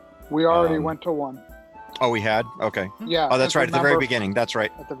 We already went to one. Oh, we had? Okay. Yeah. Oh, that's right. At the very beginning. That's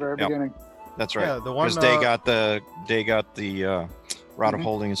right. At the very beginning. That's right. Yeah, the one because they got the rod of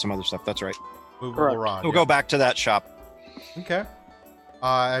holding and some other stuff. That's right. Movable rod. We'll go back to that shop. Okay.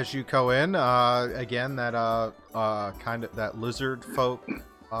 As you go in, again, that kind of that lizard folk,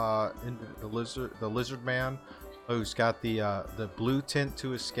 in the lizard man, who's got the blue tint to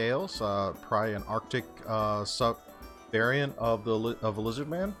his scales, probably an Arctic sub variant of a lizard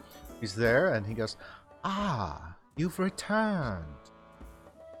man. He's there, and he goes, "Ah, you've returned."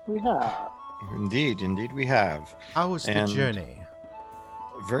 We have. Indeed we have. How was the journey?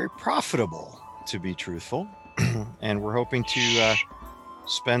 Very profitable, to be truthful. And we're hoping to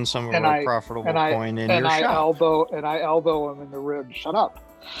spend some of our profitable coin in your shop. I elbow him in the rib. Shut up.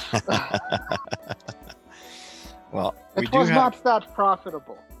 Well, it was not that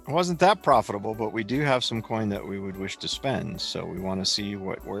profitable. It wasn't that profitable, but we do have some coin that we would wish to spend. So we want to see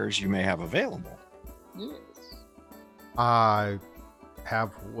what wares you may have available. Yes. I have.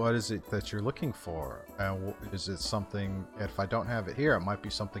 What is it that you're looking for? Is it something? If I don't have it here, it might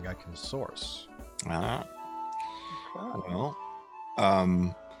be something I can source. Well,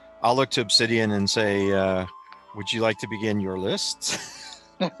 I'll look to Obsidian and say, would you like to begin your list?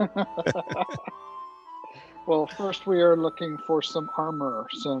 Well, first we are looking for some armor,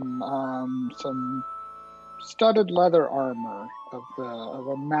 some studded leather armor of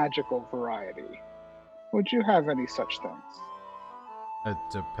a magical variety. Would you have any such things? It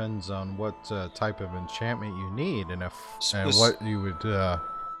depends on what type of enchantment you need, and what you would.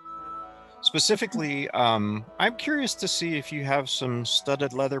 Specifically, I'm curious to see if you have some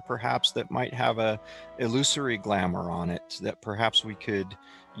studded leather, perhaps, that might have a illusory glamour on it that perhaps we could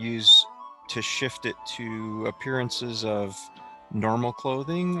use to shift it to appearances of normal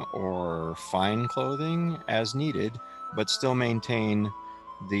clothing or fine clothing as needed, but still maintain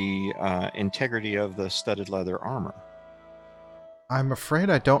the integrity of the studded leather armor. I'm afraid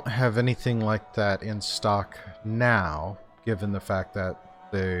I don't have anything like that in stock now, given the fact that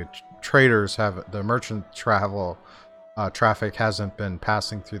the traders the merchant traffic hasn't been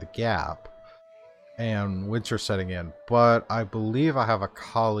passing through the gap and winter's setting in. But I believe I have a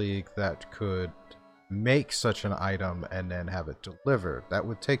colleague that could make such an item and then have it delivered. That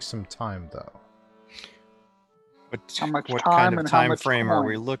would take some time, though. What kind of time frame are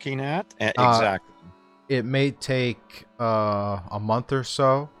we looking at? Exactly. It may take a month or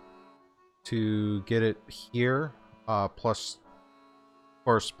so to get it here, plus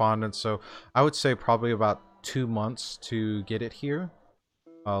correspondence. So I would say probably about 2 months to get it here.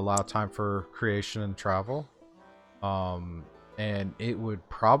 A lot of time for creation and travel. And it would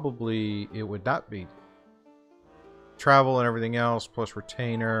not be travel and everything else plus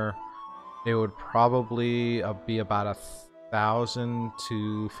retainer. It would probably be about 1,000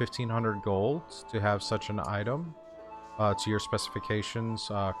 to 1,500 gold to have such an item to your specifications,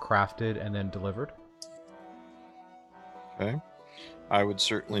 crafted and then delivered. Okay. I would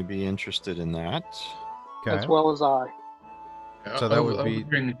certainly be interested in that. Okay. As well as I. So that would be...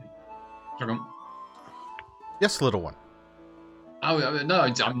 Yes, little one.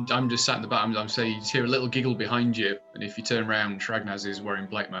 No, I'm just sat in the back. I'm saying you hear a little giggle behind you, and if you turn around, Tragnaz is wearing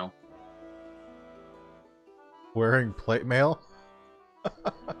plate mail. Wearing plate mail?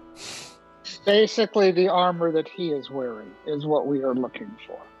 Basically, the armor that he is wearing is what we are looking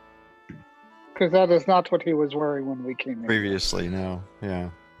for. Because that is not what he was wearing when we came in. Previously, no. Yeah.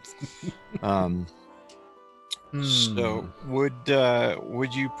 So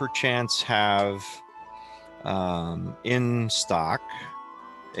would you perchance have in stock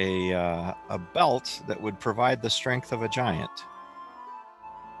a belt that would provide the strength of a giant?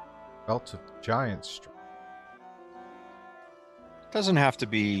 Belt of giant strength. Doesn't have to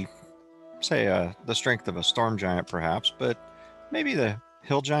be, say, the strength of a storm giant, perhaps, but maybe the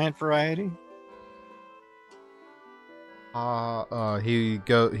hill giant variety?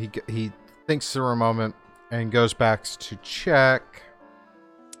 He thinks for a moment and goes back to check.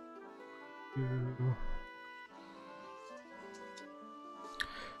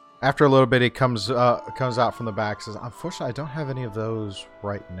 After a little bit, he comes out from the back and says, "Unfortunately, I don't have any of those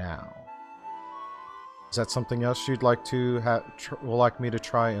right now. Is that something else you'd like to like me to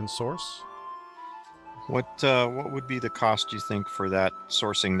try and source?" What would be the cost, you think, for that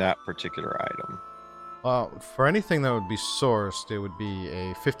sourcing that particular item? For anything that would be sourced, it would be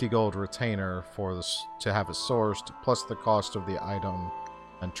a 50 gold retainer for this to have it sourced, plus the cost of the item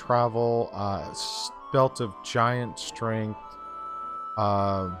and travel. Belt of giant strength.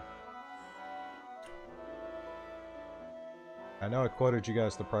 I know I quoted you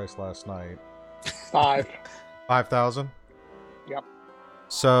guys the price last night. 5,000. Yep.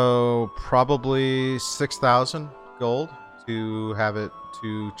 So probably 6,000 gold to have it,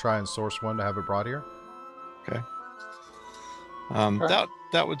 to try and source one to have it brought here. Okay.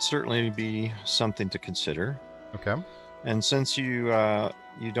 That would certainly be something to consider. Okay. And since you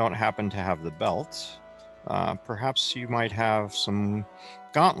don't happen to have the belt, perhaps you might have some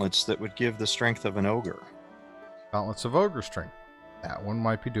gauntlets that would give the strength of an ogre. Gauntlets of ogre strength. That one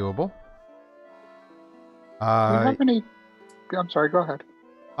might be doable. Do you have any? I'm sorry. Go ahead.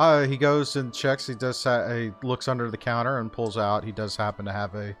 He goes and checks. He looks under the counter and pulls out. He does happen to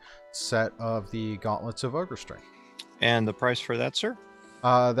have a set of the gauntlets of ogre strength. And the price for that, sir?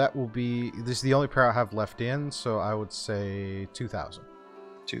 That will be. This is the only pair I have left in, so I would say 2,000.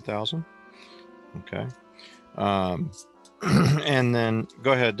 2,000. Okay. And then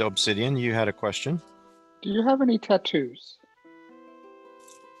go ahead, Obsidian. You had a question. Do you have any tattoos?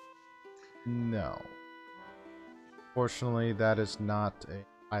 No. Fortunately, that is not a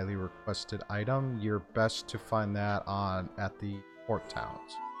highly requested item. You're best to find that at the port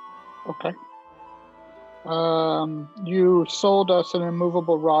towns. Okay. You sold us an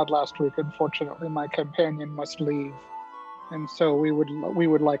immovable rod last week. Unfortunately, my companion must leave, and so we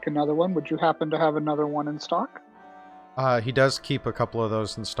would like another one. Would you happen to have another one in stock? He does keep a couple of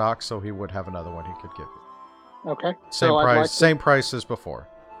those in stock, so he would have another one he could give you. Okay. Same price as before.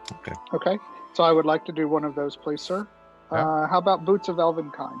 Okay. Okay. So I would like to do one of those, please, sir. Yeah. How about boots of elven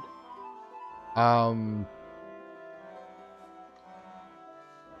kind?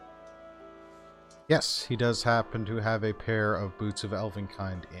 Yes, he does happen to have a pair of boots of elven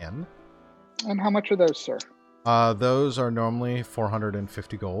kind in. And how much are those, sir? Those are normally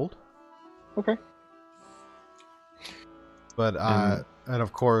 450 gold. Okay. But and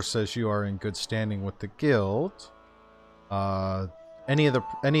of course, as you are in good standing with the guild, any of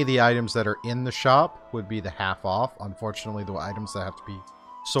the items that are in the shop would be the half off. Unfortunately, the items that have to be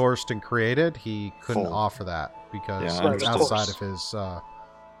sourced and created, he couldn't offer that because it's outside of his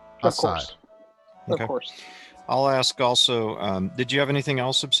outside. Okay. Of course. I'll ask also, did you have anything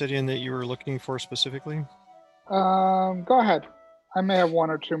else, Obsidian, that you were looking for specifically? Go ahead. I may have one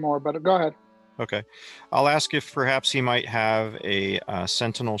or two more, but go ahead. Okay. I'll ask if perhaps he might have a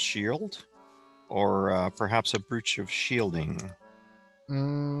sentinel shield or perhaps a brooch of shielding.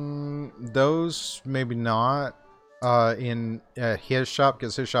 Those maybe not in his shop,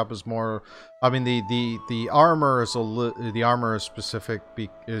 because his shop is more. I mean, the armor is the armor is specific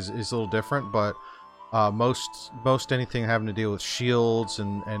is a little different, but most anything having to deal with shields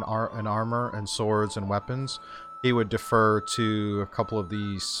and armor and swords and weapons, he would defer to a couple of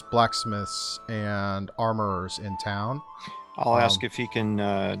these blacksmiths and armorers in town. I'll ask if he can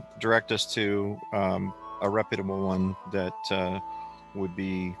direct us to a reputable one that would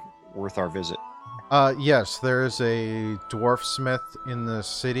be worth our visit. Yes, there is a dwarf smith in the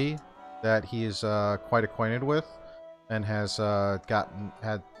city that he is quite acquainted with and has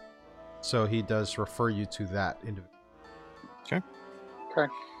had. So he does refer you to that individual. Okay. Okay.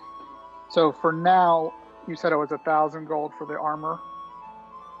 So for now, you said it was 1,000 gold for the armor.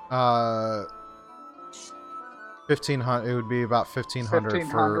 1,500. It would be about 1,500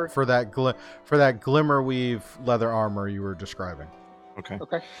 1,500 for that Glimmerweave leather armor you were describing. Okay.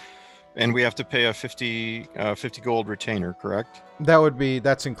 Okay. And we have to pay a 50 gold retainer, correct?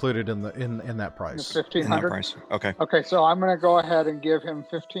 That's included in that price. 1,500. In that price. Okay. Okay, so I'm going to go ahead and give him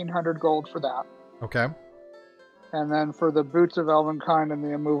 1,500 gold for that. Okay. And then for the boots of Elvenkind and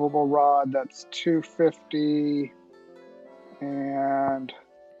the immovable rod, that's 250 and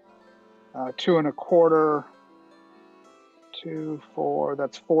 2.25. 2, 4,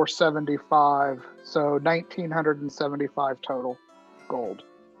 that's 475. So 1,975 total gold.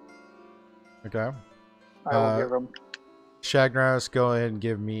 Okay. I will give him. Shagnaros, go ahead and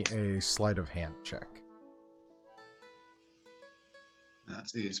give me a sleight of hand check.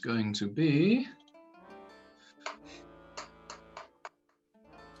 That is going to be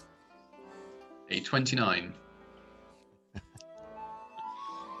a 29.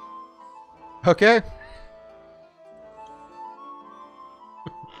 Okay.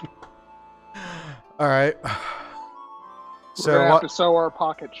 All right. We're gonna have to sew our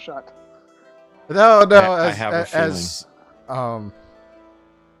pockets shut. No. I have a feeling.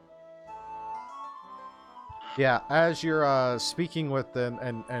 As you're speaking with them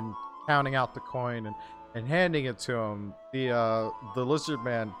and counting out the coin and handing it to him, the lizard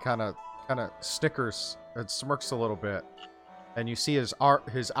man kind of snickers and smirks a little bit, and you see his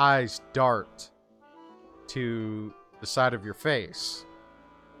eyes dart to the side of your face,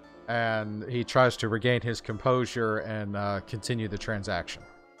 and he tries to regain his composure and continue the transaction.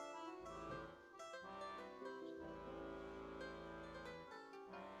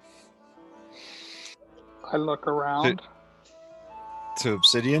 I look around. To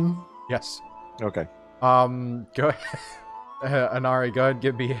Obsidian? Yes. Okay. Go ahead. Anari, go ahead and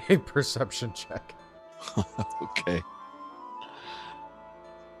give me a perception check. Okay.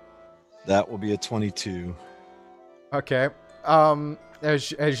 That will be a 22. Okay.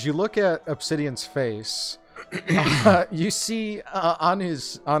 As you look at Obsidian's face, you see on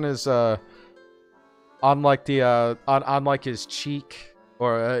his like his cheek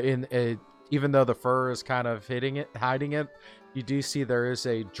or even though the fur is kind of hiding it, you do see there is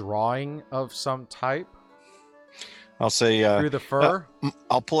a drawing of some type. I'll say through the fur.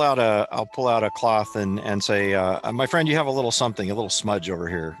 I'll pull out a cloth and say, my friend, you have a little something, a little smudge over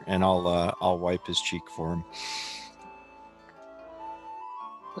here, and I'll wipe his cheek for him.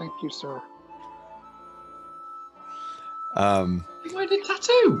 Thank you, sir. You wanted a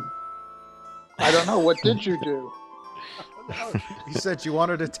tattoo? I don't know. What did you do? You said you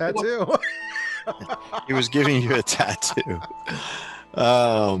wanted a tattoo. He was giving you a tattoo.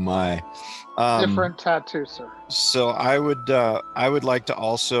 Oh my. Different tattoo, sir. So I would like to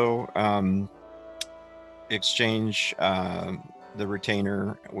also exchange the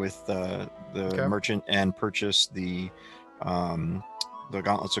retainer with the merchant and purchase the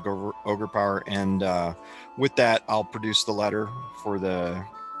gauntlets of ogre power, and with that I'll produce the letter for the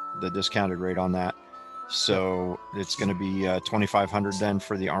discounted rate on that. So it's going to be 2,500 then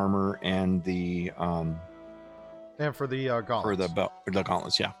for the armor and the and for the gauntlets. For the belt, the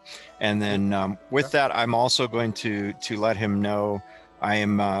gauntlets, yeah. And then with that, I'm also going to let him know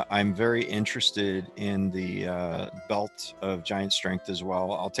I'm very interested in the belt of giant strength as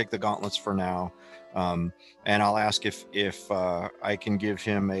well. I'll take the gauntlets for now, and I'll ask if I can give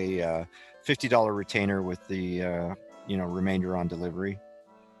him a $50 retainer with the remainder on delivery.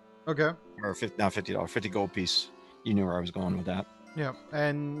 Okay. Or $50, 50 gold piece. You knew where I was going with that. Yeah,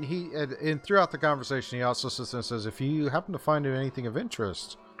 and throughout the conversation, he also says, if you happen to find anything of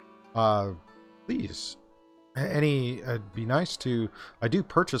interest, please, it'd be nice to. I do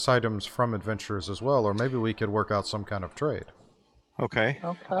purchase items from adventurers as well, or maybe we could work out some kind of trade. Okay.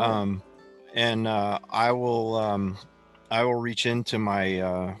 And I will reach into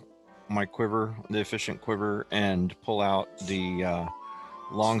my my quiver, the efficient quiver, and pull out the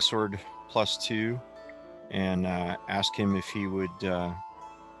longsword +2. And ask him if he would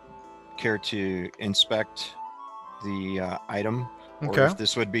care to inspect the item, or if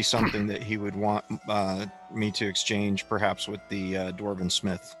this would be something that he would want me to exchange, perhaps with the dwarven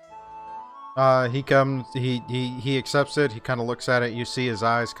smith. He comes. He accepts it. He kind of looks at it. You see his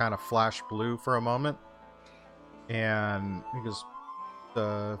eyes kind of flash blue for a moment, and he goes,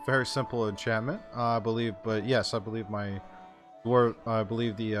 "Very simple enchantment, I believe. But yes, I believe my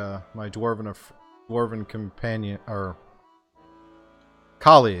dwarven companion or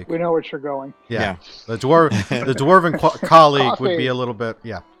colleague. We know what you're going. Yeah. The dwarven colleague would be a little bit.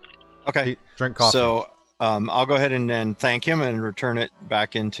 Yeah. Okay. Drink coffee. So I'll go ahead and then thank him and return it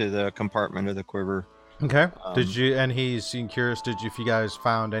back into the compartment of the quiver. Okay. And he's curious. If you guys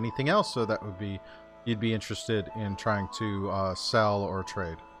found anything else, so that would be you'd be interested in trying to sell or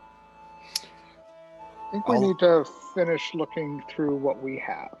trade. I think we need to finish looking through what we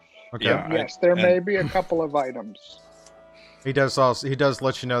have. Okay. Yeah, yes, there may be a couple of items. He does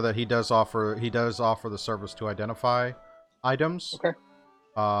let you know that he does offer the service to identify items. Okay.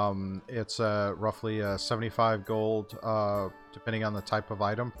 It's roughly 75 gold, depending on the type of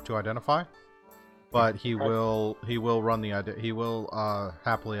item to identify. But he will he will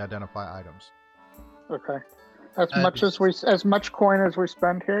happily identify items. Okay. As much coin as we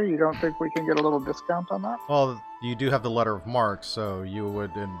spend here, you don't think we can get a little discount on that? Well, you do have the letter of marque, so you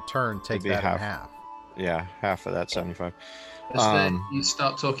would in turn take that in half. Yeah, half of that 75. As you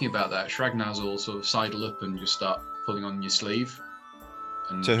start talking about that, Shragnaz will sort of sidle up and just start pulling on your sleeve.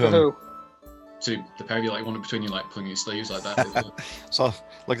 And To To whom? who? to the pair of you, like one between you, like pulling your sleeves like that. So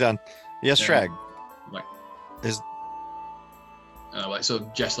look down. Yes, Yeah. Shrag. Like, Is like so,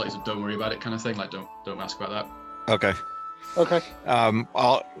 just like so don't worry about it, kind of thing. Like, don't ask about that. okay. Okay.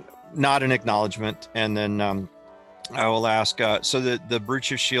 I'll nod an acknowledgement, and then I will ask. So the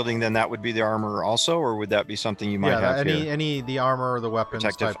breach of shielding, then that would be the armor also, or would that be something you might have here? any the armor or the weapons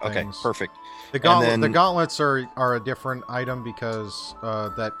Protective. type Okay, things. perfect. The then- the gauntlets are a different item because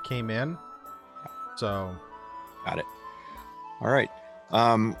that came in. So Got it. All right.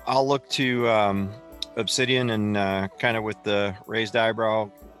 I'll look to Obsidian and kind of with the raised eyebrow.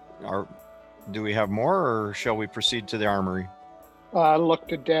 Do we have more, or shall we proceed to the armory? Look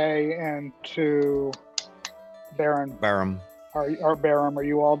to Day and to Baron. Barum. Baron, are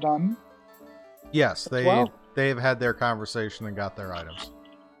you all done? yes, Well- they've had their conversation and got their items.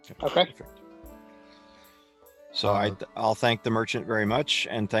 Okay. Perfect. So I'll thank the merchant very much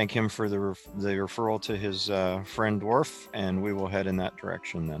and thank him for the referral to his friend Dwarf, and we will head in that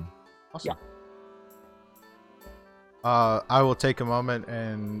direction then. Awesome. I will take a moment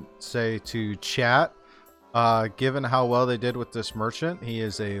and say to chat, given how well they did with this merchant, he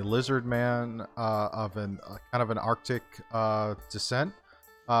is a lizard man of an kind of an Arctic descent.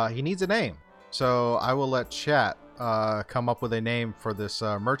 He needs a name, so I will let chat come up with a name for this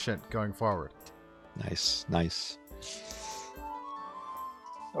merchant going forward. Nice.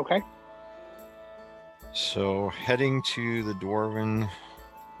 Okay. So heading to the Dwarven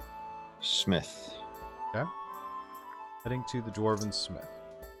Smith. Heading to the Dwarven Smith.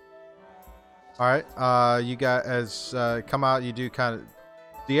 All right, you guys come out. You do kind of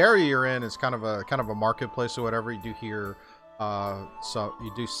the area you're in is kind of a marketplace or whatever. You do hear, so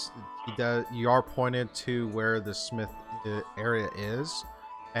you are pointed to where the Smith area is,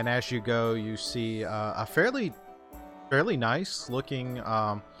 and as you go, you see a fairly nice looking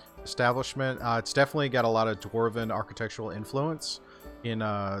establishment. It's definitely got a lot of Dwarven architectural influence in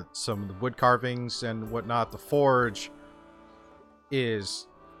some of the wood carvings and whatnot. The forge is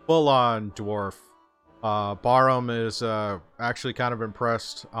full on dwarf. Barum is actually kind of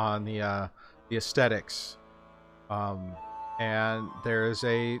impressed on the aesthetics. And there's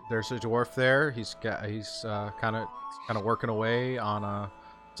a dwarf there. He's kind of working away on a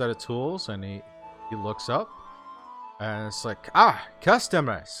set of tools, and he looks up and it's like,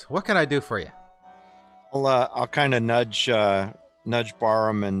 customers, what can I do for you? I'll kind of nudge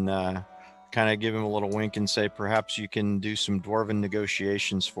Barum and kind of give him a little wink and say, perhaps you can do some Dwarven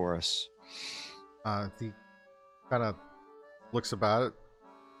negotiations for us. He kind of looks about it,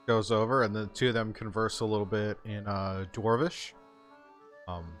 goes over, and the two of them converse a little bit in Dwarvish.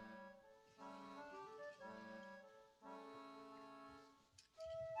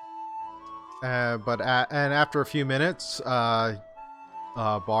 And after a few minutes,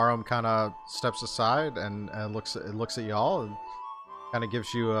 Barum kind of steps aside and looks at y'all and kind of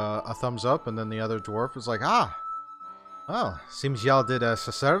gives you a thumbs up, and then the other dwarf is like, seems y'all did us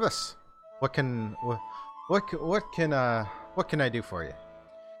a service. What can I do for you?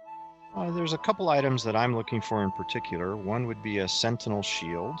 There's a couple items that I'm looking for in particular. One would be a sentinel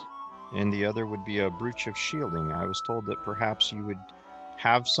shield, and the other would be a brooch of shielding. I was told that perhaps you would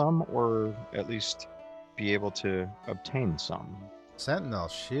have some, or at least be able to obtain some. Sentinel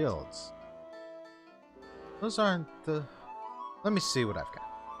shields. Those aren't the... Let me see what I've got.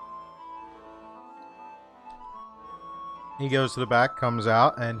 He goes to the back, comes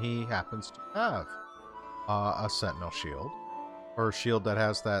out, and he happens to have a sentinel shield, or a shield that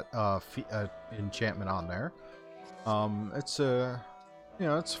has that enchantment on there. It's a,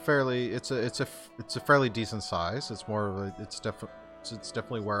 it's a fairly decent size. It's more of a, it's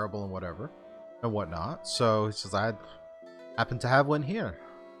definitely wearable and whatever and whatnot. So he says, I happen to have one here.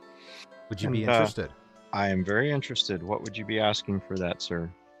 Would you be interested? I am very interested. What would you be asking for that, sir?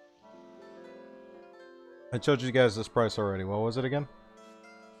 I told you guys this price already. What was it again?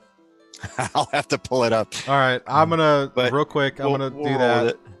 I'll have to pull it up. All right, I'm gonna real quick. I'm We'll gonna do roll that.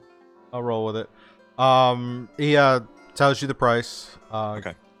 with it. I'll roll with it. He tells you the price.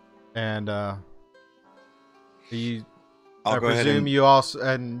 Okay. And I'll I go ahead presume and you also,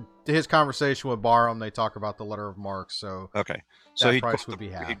 and his conversation with Barum, they talk about the letter of marque. So okay. So that he'd price quote would be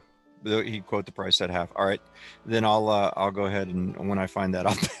half. He'd quote the price at half. All right. Then I'll go ahead and when I find that,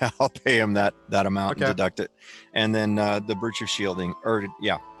 I'll pay him that amount and deduct it, and then the brooch of shielding, or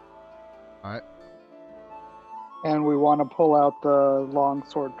yeah. All right. And we want to pull out the long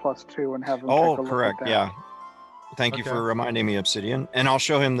sword +2 and have him take a look Correct. at that. Yeah. Thank you for reminding me, Obsidian. And I'll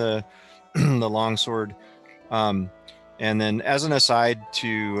show him the the long sword. And then as an aside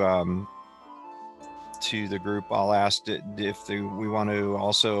to to the group, I'll ask if we want to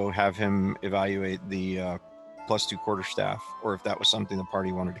also have him evaluate the +2 quarterstaff, or if that was something the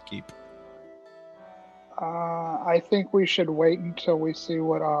party wanted to keep. I think we should wait until we see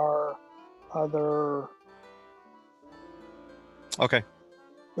what our other Okay.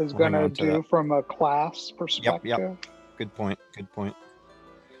 is We'll going hang to on to do that. from a class perspective. Good point.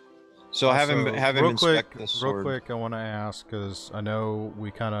 So have him real inspect quick, the sword. Real quick, I want to ask, because I know we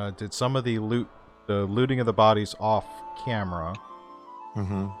kind of did some of the looting of the bodies off camera,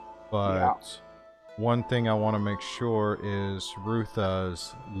 Mm-hmm. but one thing I want to make sure is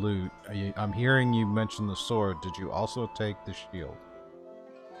Rutha's loot. I'm hearing you mention the sword. Did you also take the shield?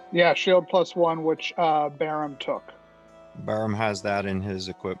 Yeah, shield +1, which Barum took. Barum has that in his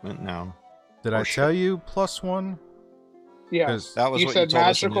equipment now. Did Or I tell you +1? Yes, That was you what you said told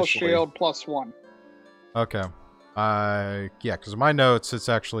us magical initially. shield +1. Okay. Yeah, because my notes, it's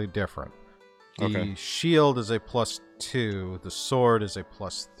actually different. The Okay. shield is a +2. The sword is a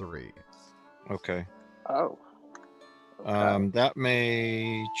 +3. Okay. Oh. Okay. That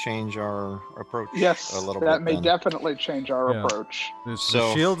may change our approach Yes, a little that bit may then. definitely change our Yeah. approach. The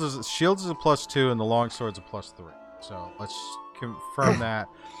So- shield is a +2, and the longsword's a +3. So let's confirm that.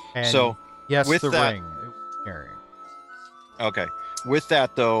 And So, yes, with the that- ring it was carrying. Okay. With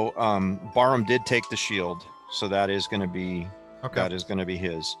that though, Barum did take the shield, so that is going to be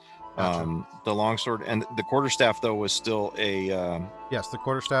his. Gotcha. The longsword and the quarterstaff though was still a Yes, the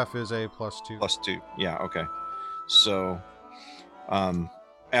quarterstaff is a +2. +2. Yeah. Okay. So,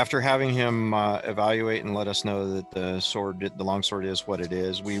 after having him evaluate and let us know that the longsword is what it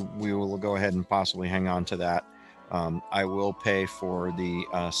is, we will go ahead and possibly hang on to that. I will pay for the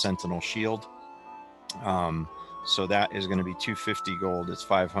Sentinel shield. So that is going to be 250 gold. It's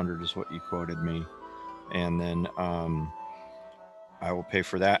 500 is what you quoted me, and then I will pay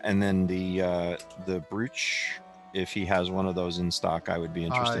for that. And then the brooch, if he has one of those in stock, I would be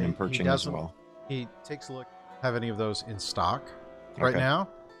interested in He purchasing as doesn't- well. He takes a look. Have any of those in stock right Okay. now?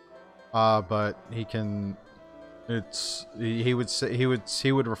 But he can. He's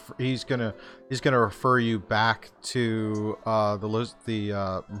gonna refer you back to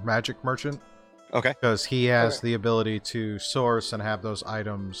the magic merchant, Okay. because he has Okay. the ability to source and have those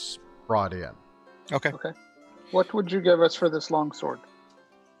items brought in. Okay. What would you give us for this longsword?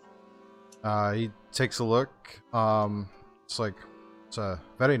 He takes a look. It's a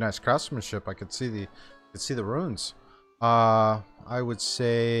very nice craftsmanship. I could see the runes. I would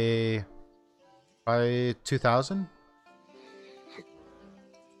say by 2,000.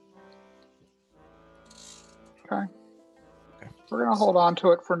 Okay. We're going to hold on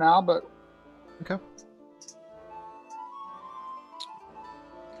to it for now, but Okay.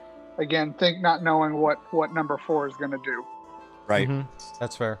 again, think not knowing what number 4 is going to do. Right. Mhm.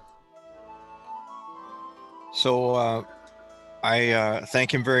 That's fair. So I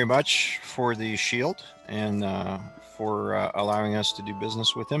thank him very much for the shield and for allowing us to do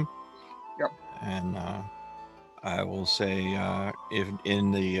business with him. Yep. And I will say, if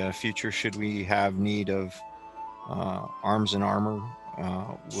in the future, should we have need of arms and armor,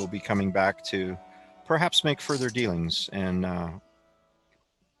 we'll be coming back to perhaps make further dealings and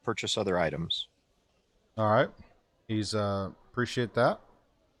purchase other items. All right. He's appreciate that.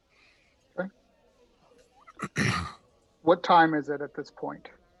 What time is it at this point?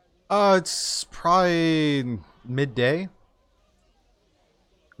 It's probably midday.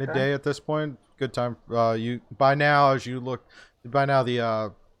 Okay. At this point. Good time. By now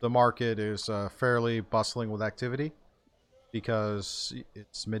the market is fairly bustling with activity, because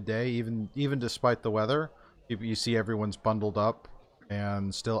it's midday. Even despite the weather, you see everyone's bundled up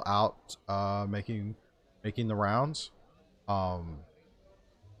and still out making the rounds. So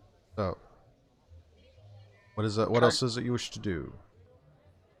what is that? What Okay. else is it you wish to do?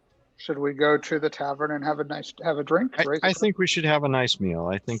 Should we go to the tavern and have a drink? I think we should have a nice meal.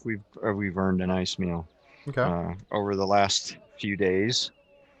 I think we've earned a nice meal Okay. over the last few days.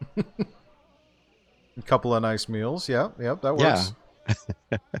 A couple of nice meals. Yep, that works.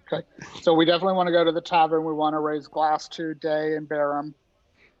 So we definitely want to go to the tavern. We want to raise glass to Day and Barum.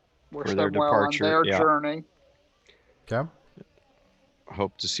 Wish For their them well on departure, their yeah. journey. Okay.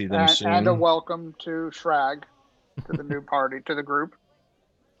 Hope to see them soon. And a welcome to Shrag, to the new party, to the group.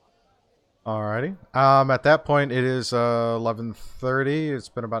 Alrighty. At that point, it is 11:30. It's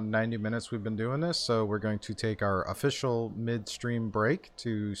been about 90 minutes we've been doing this, so we're going to take our official midstream break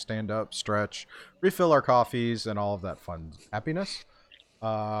to stand up, stretch, refill our coffees, and all of that fun happiness.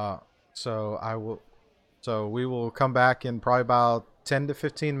 So we will come back in probably about 10 to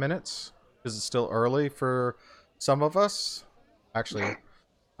 15 minutes, because it's still early for some of us. Actually,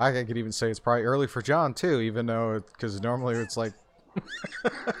 I could even say it's probably early for John too, even though because normally it's like.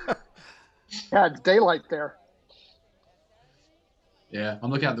 Yeah, it's daylight there. Yeah, I'm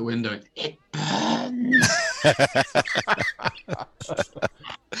looking out the window. It burns.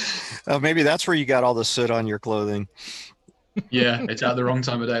 Maybe that's where you got all the soot on your clothing. Yeah, it's at the wrong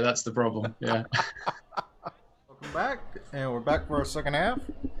time of day. That's the problem. Yeah. Welcome back, and we're back for our second half.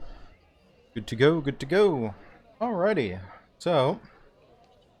 Good to go. Good to go. Alrighty. So,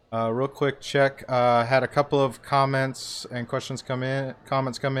 real quick check. Had a couple of comments and questions come in.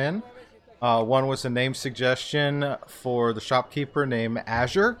 One was a name suggestion for the shopkeeper named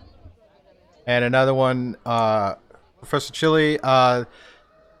Azure, and another one, Professor Chili.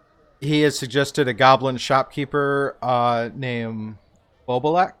 He has suggested a goblin shopkeeper named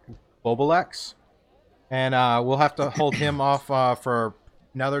Bobolax. And we'll have to hold him off for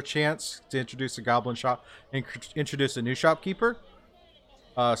another chance to introduce a goblin shop, introduce a new shopkeeper.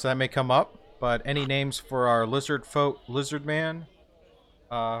 So that may come up. But any names for our lizard man,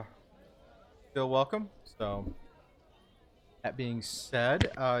 still welcome. So that being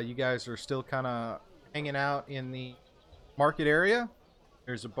said, you guys are still kind of hanging out in the market area.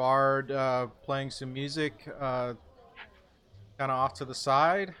 There's a bard playing some music kind of off to the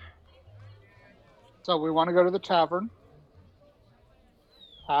side. So we want to go to the tavern,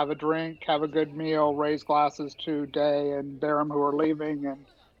 have a drink, have a good meal, raise glasses to Day and Darum who are leaving,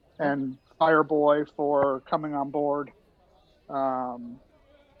 and Fireboy for coming on board. And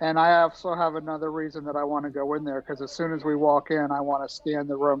I also have another reason that I want to go in there, because as soon as we walk in, I want to scan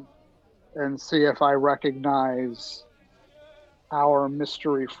the room and see if I recognize our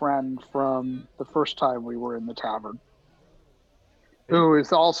mystery friend from the first time we were in the tavern, who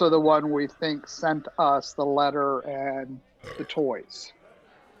is also the one we think sent us the letter and the toys.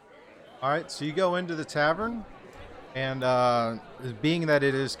 All right, so you go into the tavern, and being that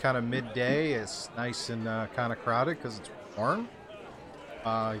it is kind of midday, it's nice and kind of crowded because it's warm.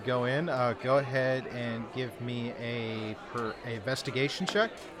 You go in. Go ahead and give me a investigation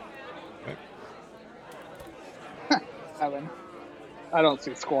check. Evan, I don't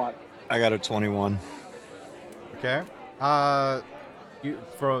see squat. I got a 21. Okay.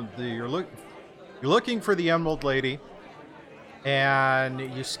 You're looking for the Emerald Lady, and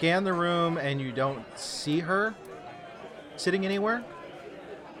you scan the room and you don't see her sitting anywhere.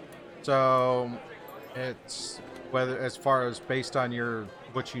 So it's whether, as far as based on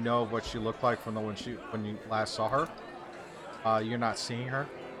what you know of what she looked like from when you last saw her, you're not seeing her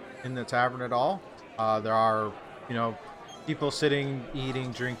in the tavern at all. There are people sitting,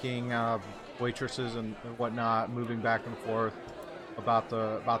 eating, drinking, waitresses and whatnot, moving back and forth about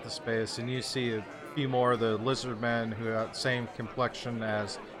the space, and you see a few more of the lizard men who have the same complexion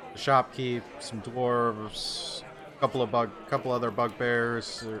as the shopkeep, some dwarves, a couple other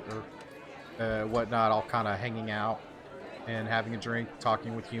bugbears or whatnot, all kind of hanging out and having a drink,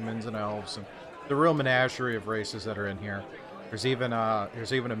 talking with humans and elves, and the real menagerie of races that are in here. There's even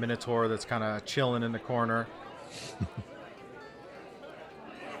a minotaur that's kind of chilling in the corner.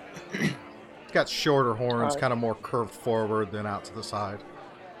 It's got shorter horns, kind of more curved forward than out to the side.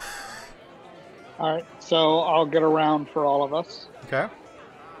 All right, so I'll get around for all of us. Okay.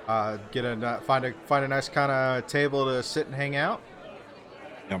 Find a nice kind of table to sit and hang out.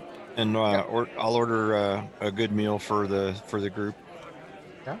 Yep. And I'll order a good meal for the group.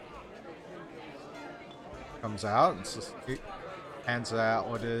 Yeah. Comes out and hands out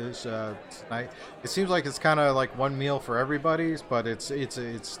what is nice. It seems like it's kind of like one meal for everybody's, but it's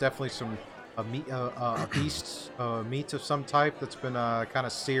definitely meat of some type that's been kind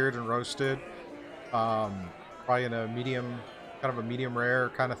of seared and roasted, probably in a medium rare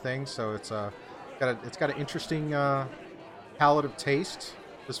kind of thing. So it's got an interesting palette of taste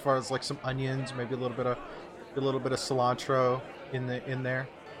as far as like some onions, maybe a little bit of cilantro in there.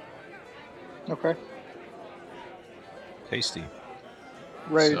 Okay. Tasty.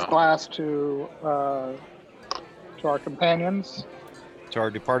 Raise glass to our companions. To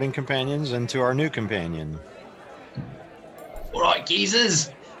our departing companions and to our new companion. All right,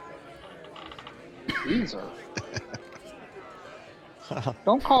 geezers. Geezer.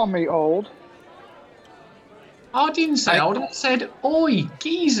 Don't call me old. I didn't say old. I said, oi,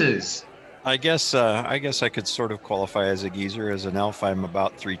 geezers. I guess I could sort of qualify as a geezer. As an elf, I'm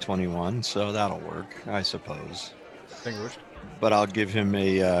about 321, so that'll work, I suppose. Distinguished. But I'll give him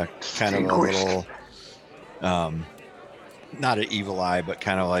a kind of a little, not an evil eye, but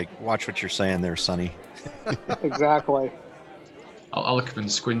kind of like, watch what you're saying there, Sonny. Exactly. I'll look up and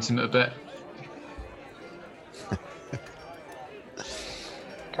squint him a bit.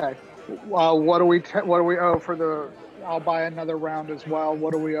 Okay. What do we owe for I'll buy another round as well.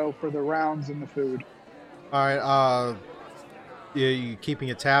 What do we owe for the rounds and the food? All right. You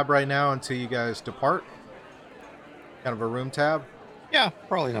keeping a tab right now until you guys depart? Kind of a room tab. Yeah,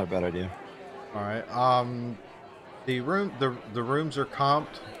 probably not a bad idea. All right. The rooms are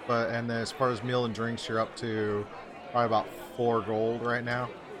comped, and then as far as meal and drinks, you're up to probably about 4 gold right now,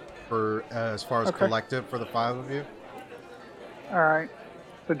 for as far as collective for the 5 of you. All right.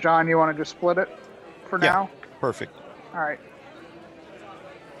 So John, you want to just split it for now? Perfect. All right.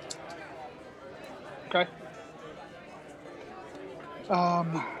 Okay.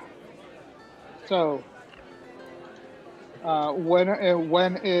 So,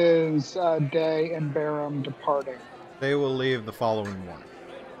 when is Day and Barum departing? They will leave the following morning.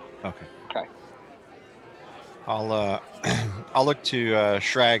 Okay. Okay. I'll I'll look to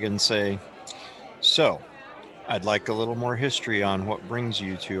Shrag and say, so, I'd like a little more history on what brings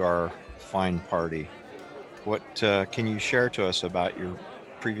you to our fine party. What can you share to us about your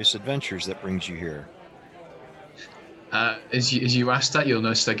previous adventures that brings you here? As you ask that, you'll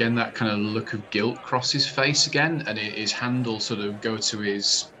notice again that kind of look of guilt cross his face again, and his hand will sort of go to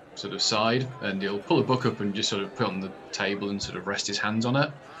his sort of side, and he'll pull a book up and just sort of put it on the table and sort of rest his hands on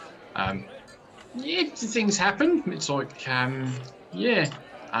it. Yeah, things happen. It's like, we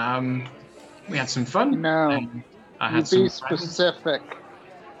had some fun. No, I had be some specific.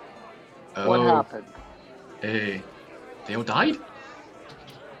 Oh, what happened? They all died.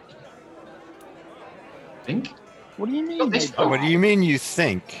 I think. What do you mean? What do you mean you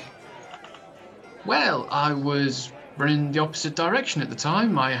think? Well, I was running the opposite direction at the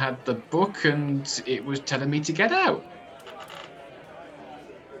time. I had the book and it was telling me to get out.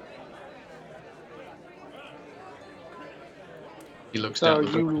 He looks down at the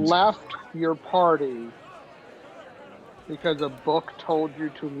book. So you left your party because a book told you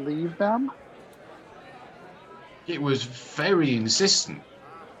to leave them? It was very insistent.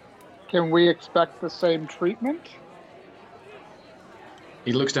 Can we expect the same treatment?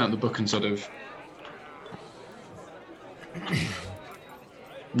 He looks down at the book and sort of...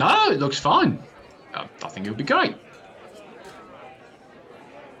 No, it looks fine. I think it'll be great.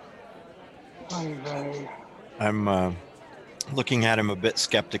 I'm looking at him a bit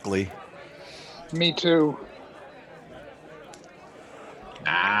skeptically. Me too.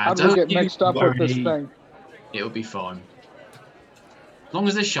 How do we get mixed up with this thing? It'll be fine. As long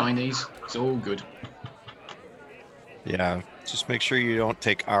as they're shinies, it's all good. Yeah, just make sure you don't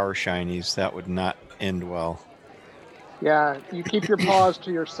take our shinies. That would not end well. Yeah, you keep your paws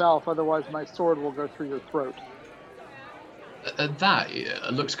to yourself, otherwise my sword will go through your throat. At that,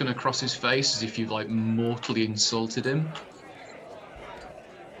 a look's going to cross his face as if you've like mortally insulted him.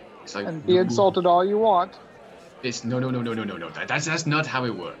 It's like, and be insulted all you want. It's no. That's not how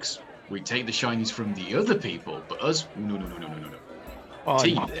it works. We take the shinies from the other people, but us, no. Well,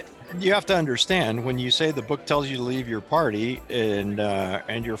 you have to understand, when you say the book tells you to leave your party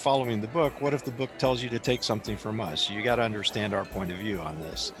and you're following the book, what if the book tells you to take something from us? You got to understand our point of view on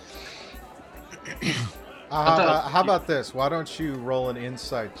this. How about this? Why don't you roll an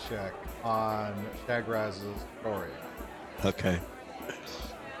insight check on Shagraz's story? Okay.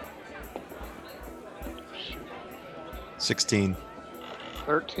 16.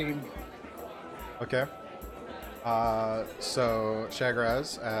 13. Okay. So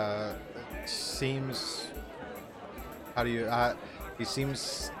Shagraz seems. How do you? He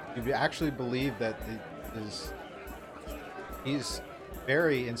seems. You actually believe that he's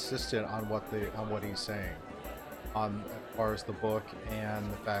very insistent on what he's saying, on as far as the book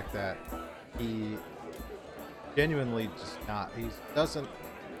and the fact that he genuinely just not. He doesn't.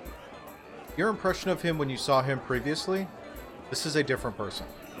 Your impression of him when you saw him previously, this is a different person.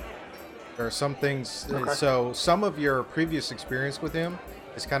 There are some things, so some of your previous experience with him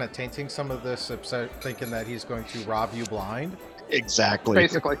is kind of tainting some of this, thinking that he's going to rob you blind. Exactly.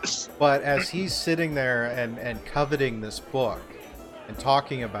 Basically. But as he's sitting there and coveting this book and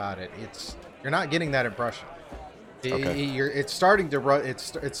talking about it, you're not getting that impression. It's starting to run.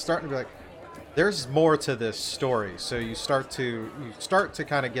 It's starting to be like, there's more to this story. So you start to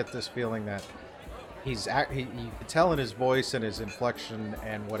kind of get this feeling that you can tell in his voice and his inflection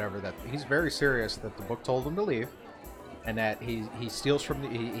and whatever that he's very serious, that the book told him to leave, and that he steals from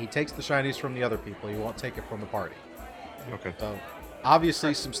he takes the shinies from the other people. He won't take it from the party. Okay. So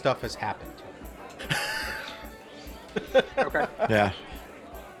obviously some stuff has happened. Okay. Yeah.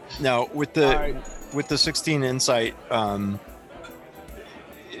 Now with the 16 insight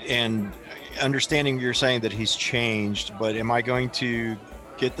and understanding you're saying that he's changed, but am I going to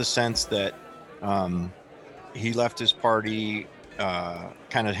get the sense that he left his party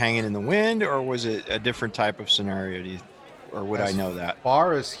kind of hanging in the wind, or was it a different type of scenario? Or would I know that? As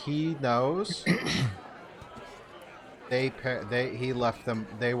far as he knows, he left them.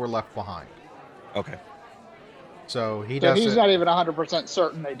 They were left behind. Okay. So he's not even 100%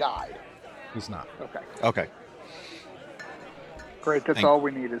 certain they died. He's not. Okay. Okay. Great. That's all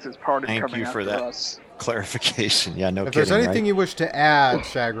we need is his party coming after us. Thank you for that clarification. Yeah, no kidding. If there's anything you wish to add,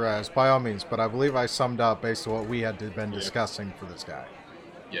 Shagraz, by all means. But I believe I summed up based on what we had been discussing for this guy.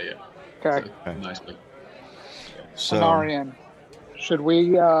 Yeah. Okay. Nicely. So, Anarian, should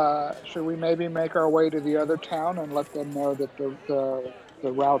we maybe make our way to the other town and let them know that the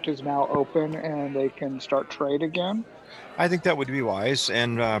route is now open and they can start trade again? I think that would be wise,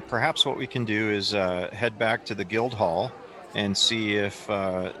 and perhaps what we can do is head back to the guild hall and see if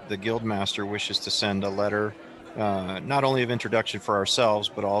the guild master wishes to send a letter, not only of introduction for ourselves,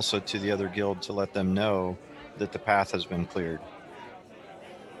 but also to the other guild to let them know that the path has been cleared.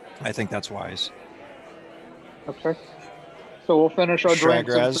 I think that's wise. Okay. So we'll finish our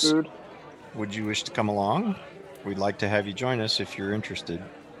drinks and food. Would you wish to come along? We'd like to have you join us if you're interested.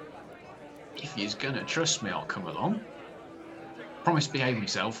 If you're gonna trust me, I'll come along. Promise to behave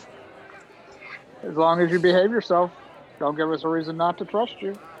myself. As long as you behave yourself, don't give us a reason not to trust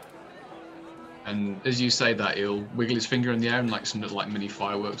you. And as you say that, he'll wiggle his finger in the air and like some little mini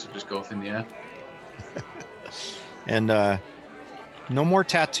fireworks will just go off in the air. And no more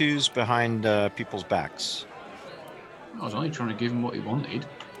tattoos behind people's backs. I was only trying to give him what he wanted.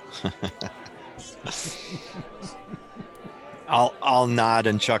 I'll nod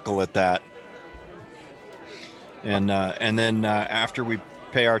and chuckle at that. And then after we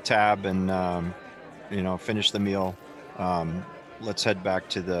pay our tab and finish the meal, let's head back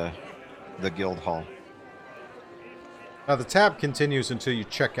to the guild hall. Now the tab continues until you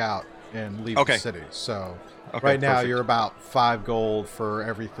check out and leave the city. So right now perfect. You're about 5 gold for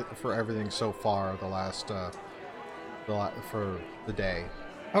everything so far. The last for the day.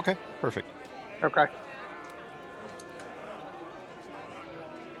 Okay, perfect. Okay.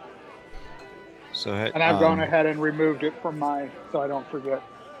 So and I've gone ahead and removed it from so I don't forget.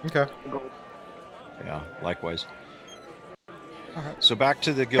 Okay. Yeah, likewise. All right. So back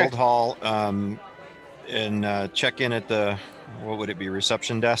to the guild hall, and check in at the, what would it be,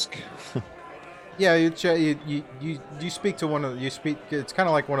 reception desk? Yeah, you speak to it's kind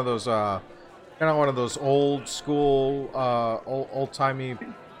of like one of those old school old timey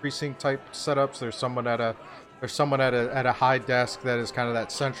precinct type setups. There's someone at a high desk that is kind of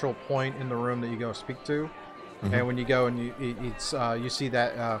that central point in the room that you go speak to. Mm-hmm. And when you go and you see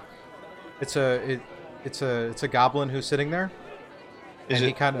that it's a goblin who's sitting there.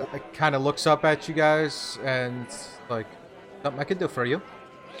 He kind of looks up at you guys and like, something I could do for you.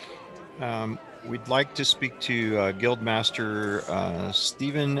 We'd like to speak to Guildmaster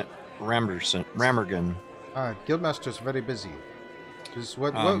Stephen Rammergan. Guildmaster's very busy.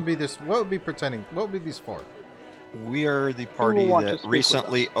 What would be this? What would be pretending? What would be these for? We are the party that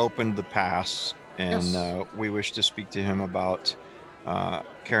recently opened the pass, and we wish to speak to him about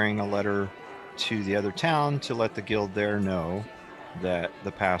carrying a letter to the other town to let the guild there know that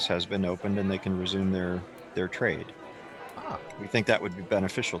the pass has been opened and they can resume their trade. We think that would be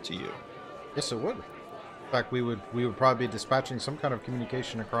beneficial to you. Yes, it would. In fact, we would probably be dispatching some kind of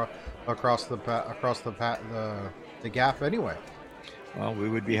communication across the gap anyway. Well, we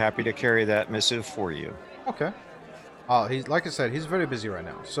would be happy to carry that missive for you. Okay. He's, like I said, he's very busy right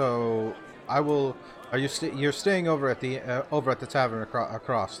now. So I will. You're staying over at the tavern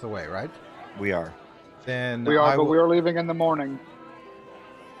across the way, right? We are. Then we are, but we are leaving in the morning.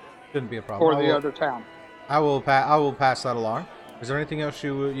 Shouldn't be a problem. For the other town. I will pass that along. Is there anything else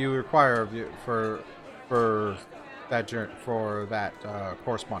you require of you for that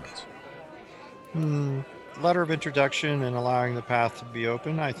correspondence? Letter of introduction and allowing the path to be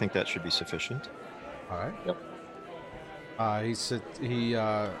open. I think that should be sufficient. All right. Yep. He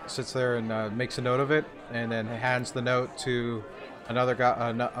sits there and makes a note of it, and then hands the note to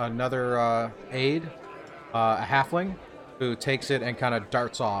another aide, a halfling, who takes it and kind of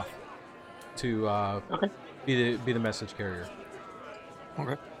darts off to be the message carrier.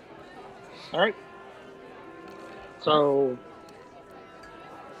 Okay. All right. So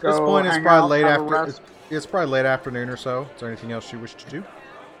at this point, it's probably late afternoon or so. Is there anything else you wish to do?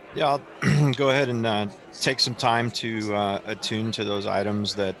 Yeah, I'll go ahead and take some time to attune to those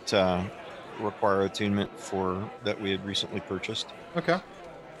items that require attunement that we had recently purchased. Okay.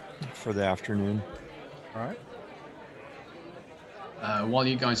 For the afternoon. All right. While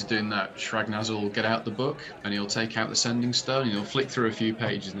you guys are doing that, Shragnaz will get out the book and he'll take out the sending stone and he'll flick through a few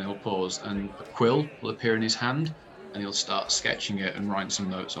pages and he'll pause and a quill will appear in his hand and he'll start sketching it and writing some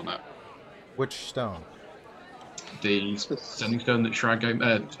notes on it. Which stone? The sending stone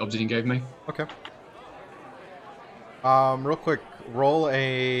that Obsidian gave me. Okay. Real quick, roll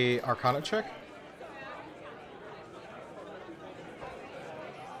a Arcana check.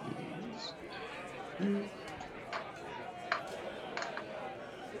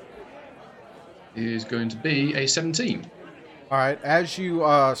 Is going to be a 17. All right. As you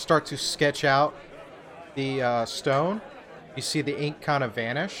start to sketch out the stone, you see the ink kind of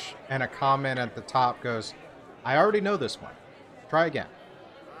vanish, and a comment at the top goes, "I already know this one. Try again."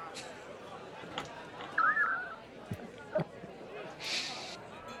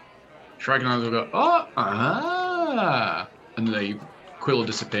 Shragnar will go, "Oh, ah!" And the quill will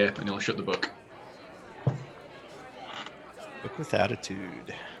disappear, and he'll shut the book. Book with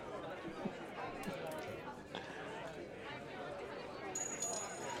attitude.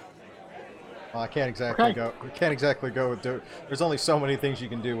 Well, I can't exactly go. We can't exactly go with. There's only so many things you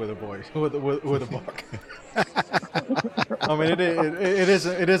can do with a voice with a book. I mean, it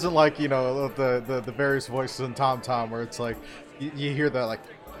isn't like, you know, the various voices in TomTom where it's like you hear that like.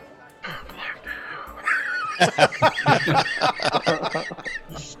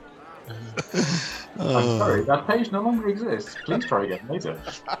 I'm sorry, that page no longer exists. Please try again later.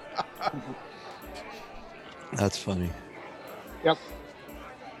 That's funny. Yep.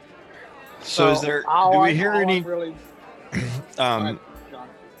 So is there? Do we hear any? Really...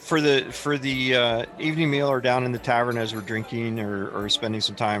 For the evening meal or down in the tavern as we're drinking or spending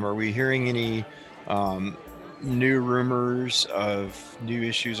some time, are we hearing any new rumors of new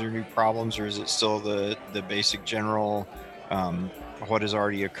issues or new problems, or is it still the basic general what has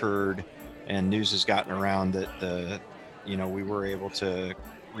already occurred and news has gotten around that we were able to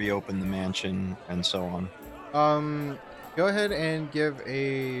reopen the mansion and so on? Go ahead and give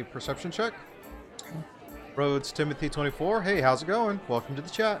a perception check. Rhodes Timothy 24. Hey, how's it going? Welcome to the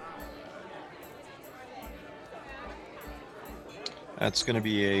chat. That's going to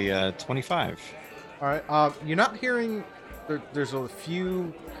be a 25. All right. You're not hearing. There's a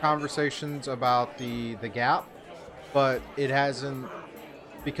few conversations about the gap, but it hasn't,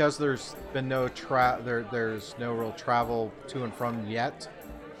 because there's been no there's no real travel to and from yet.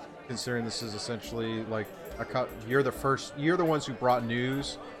 Considering this is essentially like you're the ones who brought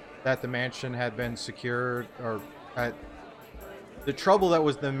news that the mansion had been secured, or the trouble that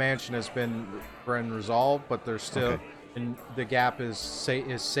was the mansion has been resolved, but there's still. Okay. And the gap is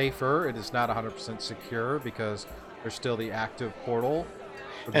safer. It is not 100% secure because there's still the active portal.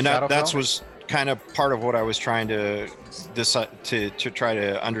 And that was kind of part of what I was trying to decide to try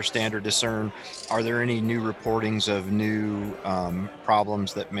to understand or discern. Are there any new reportings of new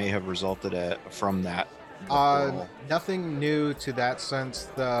problems that may have resulted from that? Nothing new to that sense.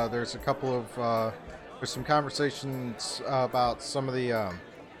 There's a couple of there's some conversations about some of the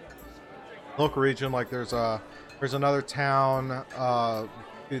local region. Like there's another town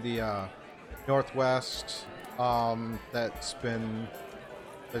to the northwest that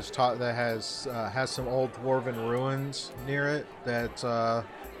has some old dwarven ruins near it. That's a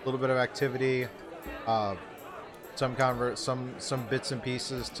little bit of activity. Some bits and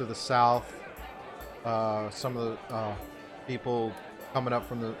pieces to the south. Some of the people coming up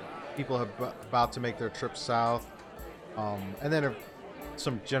from the people about to make their trip south, and then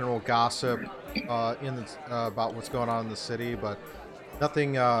some general gossip about what's going on in the city, but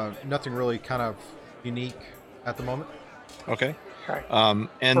nothing really kind of unique at the moment. Okay. And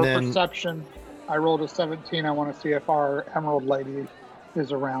for then perception, I rolled a 17. I want to see if our Emerald Lady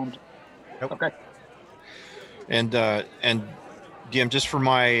is around. Nope. Okay. And DM, just for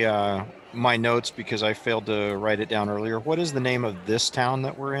my my notes, because I failed to write it down earlier, what is the name of this town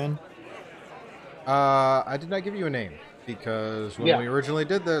that we're in? I did not give you a name because when we originally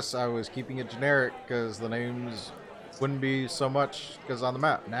did this, I was keeping it generic because the names wouldn't be so much because on the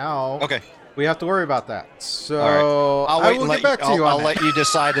map. Now, we have to worry about that. So I'll wait and get back to you. I'll let you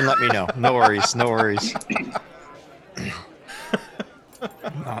decide and let me know. No worries. No worries.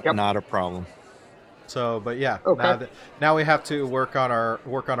 Not a problem. So, but yeah, now we have to work on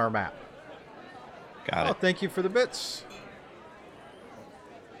our map. Got it. Thank you for the bits.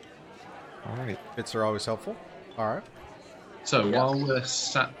 All right. Bits are always helpful. All right. So while we're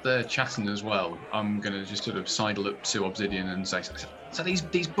sat there chatting as well, I'm going to just sort of sidle up to Obsidian and say, so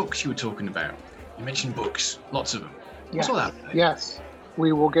these books you were talking about, you mentioned books, lots of them. What's all that? Yes.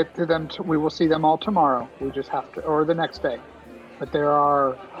 We will get to them. We will see them all tomorrow. We just have to, or the next day. But there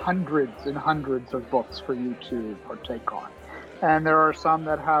are hundreds and hundreds of books for you to partake on. And there are some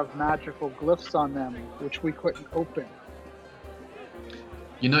that have magical glyphs on them, which we couldn't open.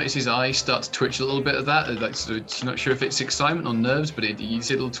 You notice his eyes start to twitch a little bit of that. Like, so you're not sure if it's excitement or nerves, but you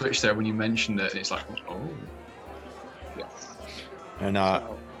see a little twitch there when you mentioned it, and it's like, oh. Yes. And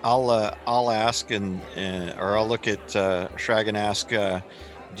I'll ask or I'll look at Shrag and ask,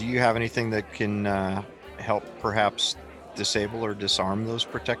 do you have anything that can help perhaps disable or disarm those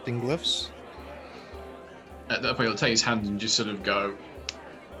protecting glyphs? At that point, he'll take his hand and just sort of go,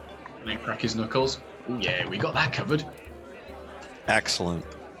 and then crack his knuckles. Oh yeah, we got that covered. Excellent.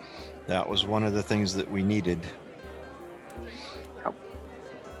 That was one of the things that we needed.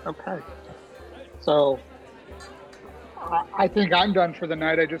 Okay. So I think I'm done for the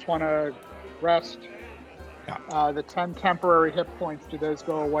night. I just want to rest. Yeah. The 10 temporary hit points, do those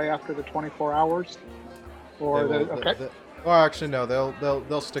go away after the 24 hours? Or okay. Well, actually, no.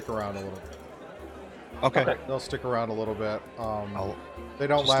 They'll stick around a little bit. Okay. They'll stick around a little bit. They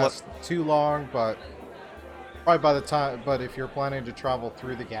don't last too long, but probably by the time. But if you're planning to travel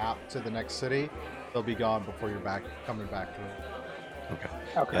through the gap to the next city, they'll be gone before you're coming back to it. Okay.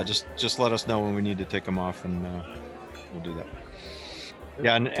 Yeah, just let us know when we need to take them off, and we'll do that.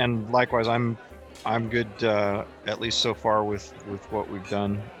 Yeah, and likewise, I'm good at least so far with what we've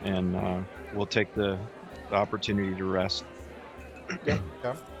done, and we'll take the opportunity to rest. Yeah.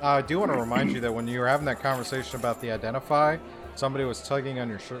 Okay. I do want to remind you that when you were having that conversation about the identify, somebody was tugging on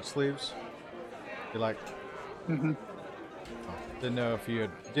your shirt sleeves. You're like, didn't know if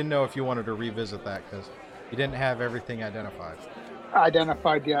you wanted to revisit that because you didn't have everything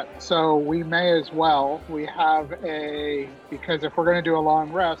identified yet. So we may as well. We have because if we're going to do a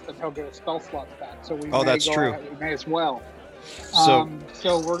long rest, then he'll get a spell slot back. So we that's true. We may as well. So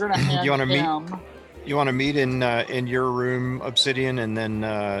we're going to hand him. You want to meet in your room, Obsidian, and then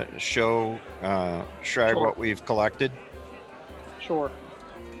show Shrag what we've collected? Sure.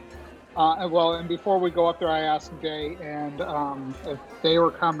 Well, and before we go up there, I asked Day and if they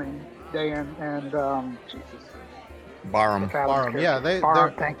were coming, Day and Jesus. Barham. Yeah,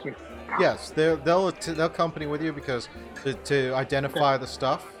 Barham, thank you. Yes, they'll company with you because to identify the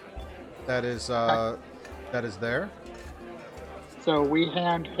stuff that is there. So we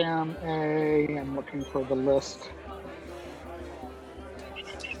hand him I'm looking for the list.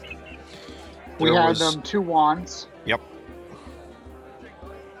 We had them 2 wands. Yep.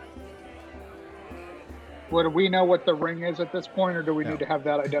 Do we know what the ring is at this point, or do we need to have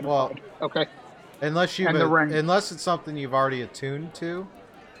that identified? Well, okay. Unless it's something you've already attuned to,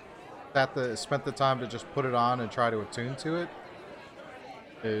 spent the time to just put it on and try to attune to it.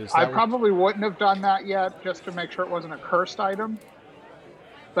 I probably wouldn't have done that yet, just to make sure it wasn't a cursed item.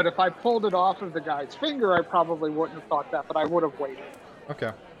 But if I pulled it off of the guy's finger, I probably wouldn't have thought that, but I would have waited.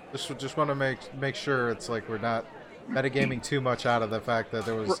 Okay. Just want to make sure it's like we're not metagaming too much out of the fact that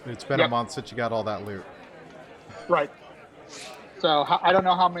it's been a month since you got all that loot. Right. So I don't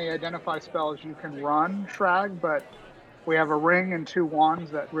know how many identify spells you can run, Shrag, but we have a ring and 2 wands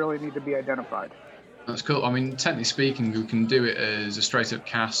that really need to be identified. That's cool. I mean, technically speaking, we can do it as a straight-up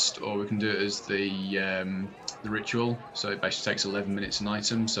cast, or we can do it as the ritual. So it basically takes 11 minutes an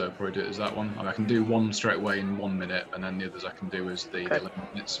item, so I'll probably do it as that one. I can do one straight away in 1 minute, and then the others I can do as the 11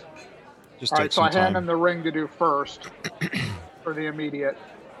 minutes. Just all right, so I hand him the ring to do first for the immediate.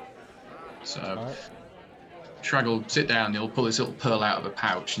 So Shrag will sit down, he'll pull this little pearl out of a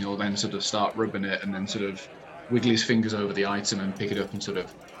pouch, and he'll then sort of start rubbing it, and then sort of wiggle his fingers over the item and pick it up and sort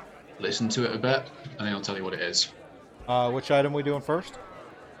of listen to it a bit, and then he'll tell you what it is. Which item are we doing first?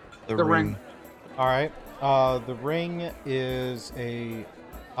 The ring. All right. The ring is a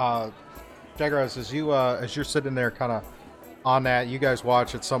Jagras, as you're sitting there kind of on that, you guys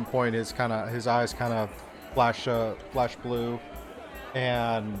watch at some point his eyes kind of flash blue,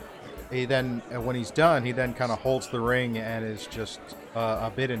 and when he's done, he then kind of holds the ring and is just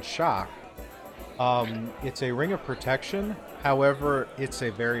a bit in shock. It's a ring of protection. However, it's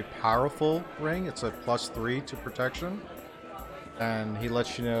a very powerful ring. It's a +3 to protection. And he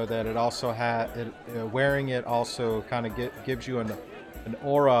lets you know that it also wearing it also kind of gives you an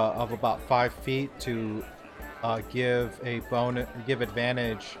aura of about 5 feet to give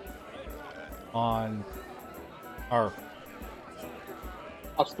advantage on our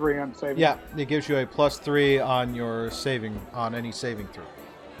 +3 on saving. Yeah, it gives you a +3 on your any saving throw.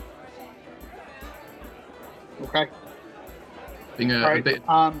 Okay. Being a bit.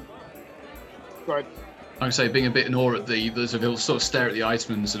 Go ahead. I would say, being a bit in awe at he'll sort of stare at the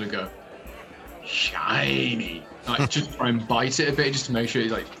item and sort of go, shiny. Like, just try and bite it a bit just to make sure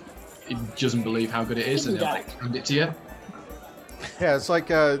he doesn't believe how good it is, and he'll hand it to you. Yeah, it's like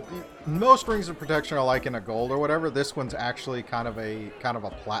most rings of protection are like in a gold or whatever. This one's actually kind of a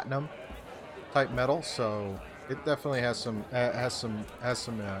platinum type metal, so It definitely has some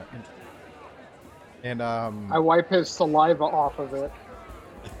and I wipe his saliva off of it.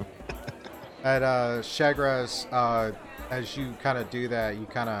 at Shagraz, as you kind of do that, you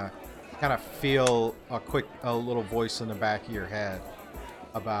kind of feel a little voice in the back of your head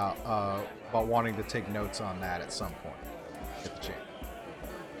about wanting to take notes on that at some point. At the chamber.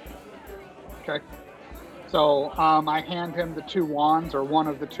 Okay. So I hand him the 2 wands, or one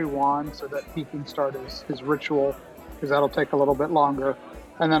of the 2 wands, so that he can start his ritual, because that'll take a little bit longer.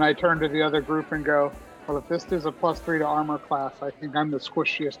 And then I turn to the other group and go, well, if this is a +3 to armor class, I think I'm the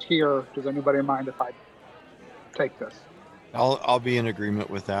squishiest here. Does anybody mind if I take this? I'll be in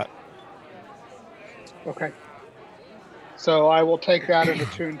agreement with that. Okay. So I will take that and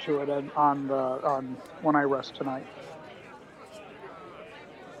attune to it on when I rest tonight.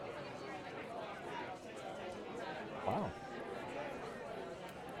 Wow.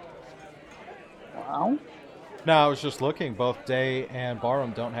 No, I was just looking. Both Day and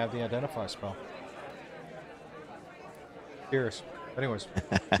Barham don't have the Identify spell. Curious. Anyways.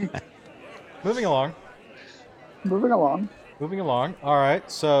 Moving along. Moving along. All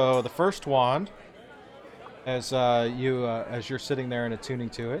right. So the first wand, as you're sitting there and attuning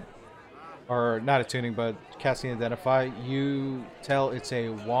to it, or not attuning, but casting Identify, you tell it's a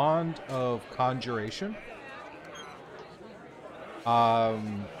wand of conjuration.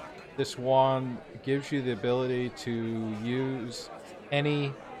 This wand gives you the ability to use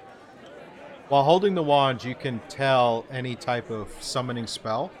any... While holding the wand, you can tell any type of summoning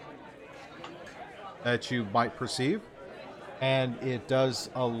spell that you might perceive. And it does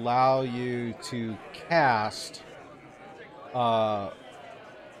allow you to cast a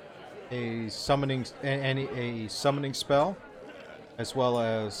summoning spell, as well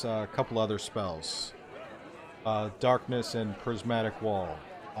as a couple other spells. Darkness and Prismatic Wall.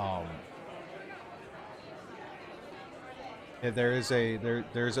 There's a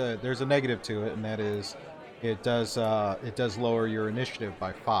negative to it, and that is it does lower your initiative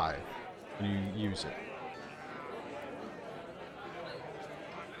by 5 when you use it.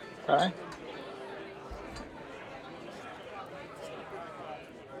 Okay.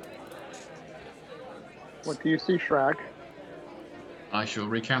 What do you see, Shrag? I shall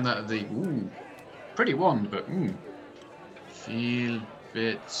recount that at the pretty wand, but feel a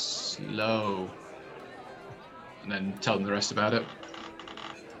bit slow. And then tell them the rest about it.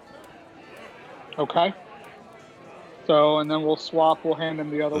 Okay. So, and then we'll swap. We'll hand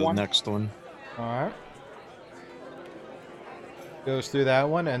him the other one. Next one. All right. Goes through that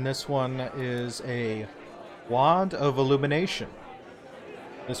one, and this one is a Wand of Illumination.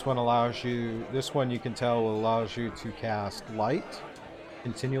 This one you can tell allows you to cast light,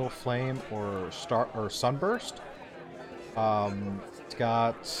 continual flame, or sunburst. It's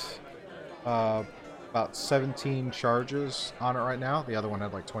got about 17 charges on it right now. The other one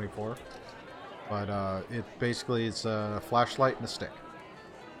had like 24. But it basically is a flashlight and a stick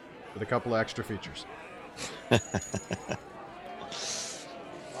with a couple of extra features.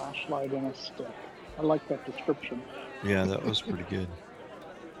 Flashlight and a stick. I like that description. Yeah, that was pretty good.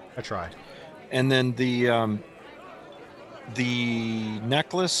 I tried. And then the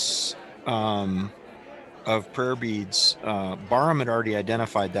necklace of prayer beads, Barham had already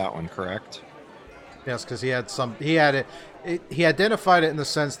identified that one, correct? Yes, because he identified it in the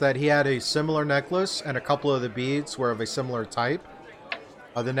sense that he had a similar necklace, and a couple of the beads were of a similar type.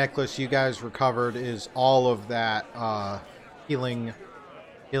 The necklace you guys recovered is all of that healing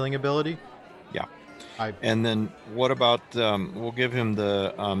ability. Yeah. And then what about, we'll give him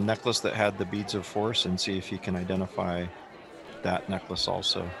the necklace that had the beads of force and see if he can identify that necklace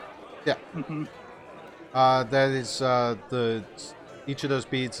also. Yeah. Mm-hmm. That is each of those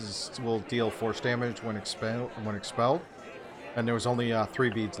beads will deal force damage when expelled, and there was only 3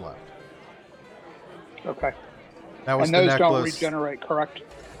 beads left. Okay. That was and the those necklace. Don't regenerate, correct?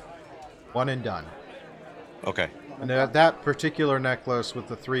 One and done. Okay. And that particular necklace with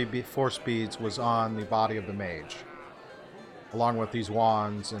the 3 force beads was on the body of the mage, along with these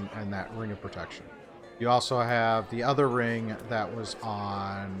wands and that ring of protection. You also have the other ring that was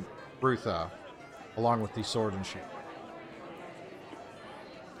on Brutha, along with the sword and shield.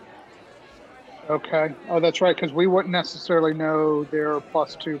 Okay. Oh, that's right, because we wouldn't necessarily know their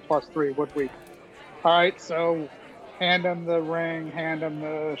 +2, +3, would we? All right, so hand him the ring, hand him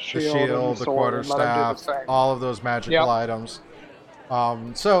the shield, and the sword, quarterstaff, all of those magical items.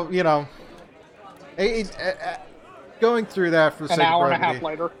 So, going through that for the sake of brevity. An hour and a half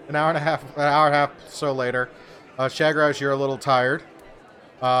later. An hour and a half so later. Shagraz, you're a little tired.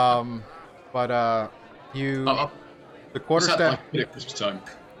 But the quarterstaff... Christmas time.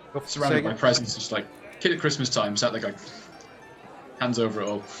 Surrounded by presents, just like Kid at Christmas time sat there going, hands over it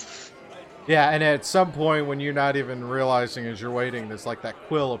all. Yeah, and at some point when you're not even realizing as you're waiting, there's like that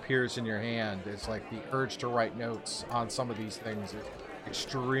quill appears in your hand. It's like the urge to write notes on some of these things is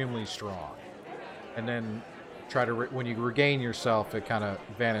extremely strong. And then when you regain yourself, it kind of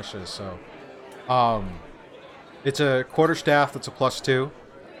vanishes. So, it's a quarterstaff that's a +2.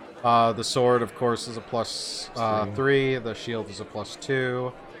 The sword, of course, is a +3. The shield is a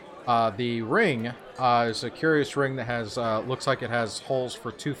 +2. The ring is a curious ring that has looks like it has holes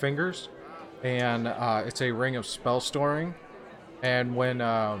for 2 fingers, and it's a ring of spell storing. And when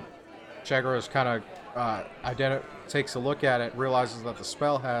Shagros kind of takes a look at it, realizes that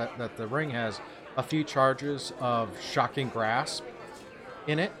the ring has a few charges of shocking grasp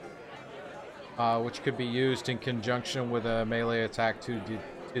in it, which could be used in conjunction with a melee attack to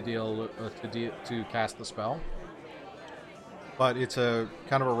cast the spell. But it's a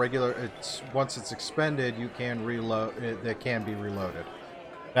kind of a regular. Once it's expended, you can reload. It can be reloaded.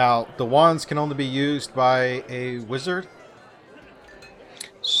 Now the wands can only be used by a wizard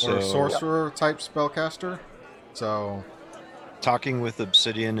or a sorcerer type spellcaster. So, talking with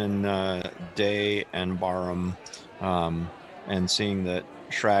Obsidian and Day and Barum, and seeing that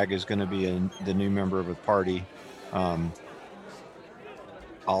Shrag is going to be the new member of the party, I'll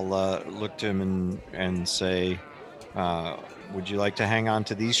look to him and say, would you like to hang on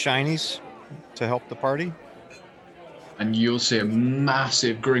to these shinies to help the party? And you'll see a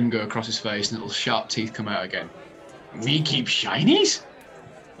massive grin go across his face and little sharp teeth come out again. We keep shinies?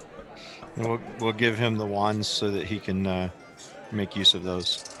 We'll give him the wands so that he can make use of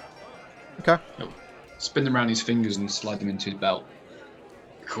those. Okay. He'll spin them around his fingers and slide them into his belt.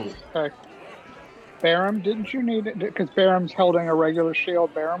 Cool. Okay. Barum, didn't you need it? Because Barum's holding a regular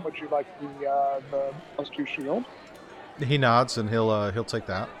shield. Barum, would you like the +2 shield? He nods and he'll take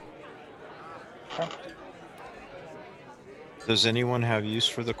that. Okay. Does anyone have use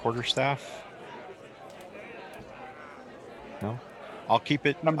for the quarterstaff? No. I'll keep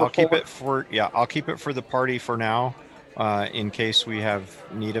it. Number I'll keep 4. it for I'll keep it for the party for now, in case we have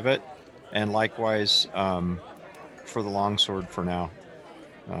need of it, and likewise for the longsword for now.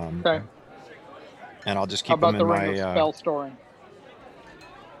 Okay. And I'll just How keep about them the in ring my. of spell storing?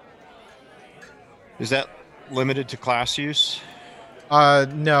 Is that limited to class use?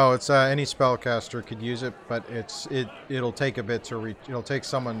 No, it's any spellcaster could use it, but it'll take a bit to it'll take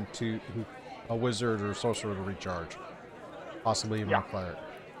someone a wizard or sorcerer to recharge, possibly even a cleric.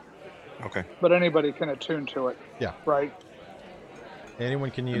 Okay. But anybody can attune to it. Yeah. Right.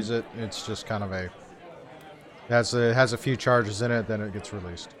 Anyone can use it. It's just kind of it has a few charges in it, then it gets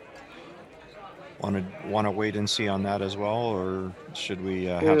released. Want to wait and see on that as well, or should we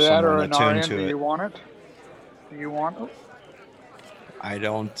have Either that or someone attune Anarian, to do it? you want it? Do you want it? I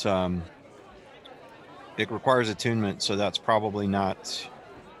don't. It requires attunement, so that's probably not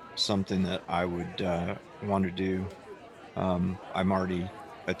something that I would want to do. I'm already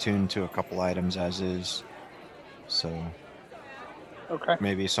attuned to a couple items as is, so Okay.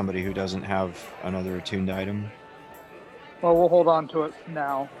 maybe somebody who doesn't have another attuned item. Well, we'll hold on to it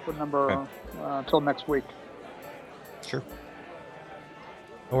now for number till next week. Sure.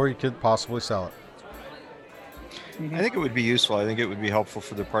 Or you could possibly sell it. Mhm. I think it would be useful. I think it would be helpful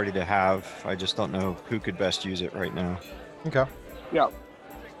for the party to have. I just don't know who could best use it right now. Okay. Yeah.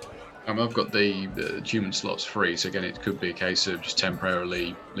 I've got the attunement slots free, so again, it could be a case of just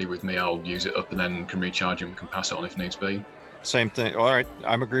temporarily leave with me. I'll use it up and then can recharge and can pass it on if needs be. Same thing. All right,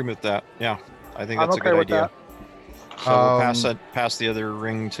 I'm agreeing with that. Yeah, I think I'm that's a okay good with idea. that. So we'll pass the other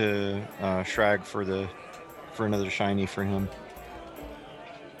ring to Shrag for another shiny for him.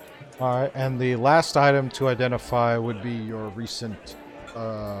 All right, and the last item to identify would be your recent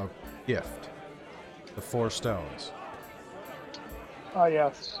gift, the 4 stones. Oh,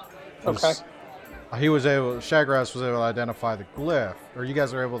 yes. Okay. Shagras was able to identify the glyph, or you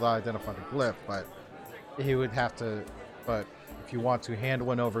guys are able to identify the glyph, but he would have to, but if you want to hand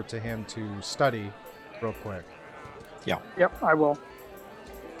one over to him to study real quick. Yep, I will.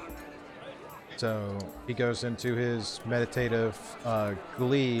 So he goes into his meditative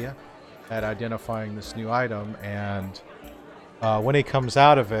glee at identifying this new item, and when he comes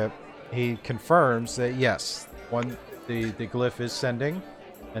out of it, he confirms that yes, the glyph is sending,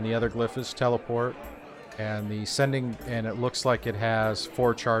 and the other glyph is teleport, and the sending, and it looks like it has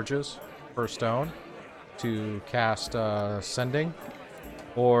 4 charges per stone to cast sending,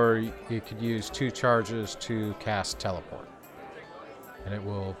 or you could use 2 charges to cast teleport, and it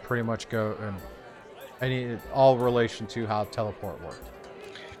will pretty much go and all relation to how teleport works.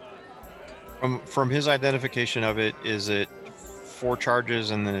 From his identification of it, is it 4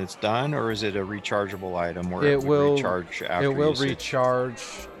 charges and then it's done, or is it a rechargeable item where It would will recharge after It will usage? recharge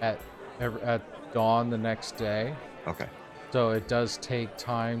at dawn the next day. Okay. So it does take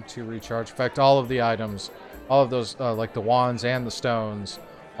time to recharge. In fact, all of the items, all of those, like the wands and the stones,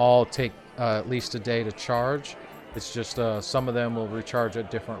 all take at least a day to charge. It's just some of them will recharge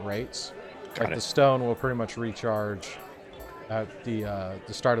at different rates. Got Like it. the stone will pretty much recharge at the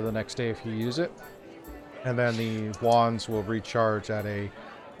start of the next day if you use it, and then the wands will recharge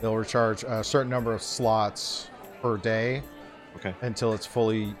they'll recharge a certain number of slots per day. Okay. Until it's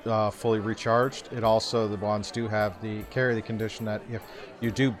fully recharged. It also, the wands do carry the condition that if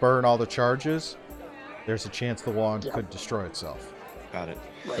you do burn all the charges, there's a chance the wand could destroy itself. Got it.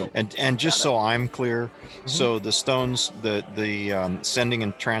 Right. And just so I'm clear, so the stones, the sending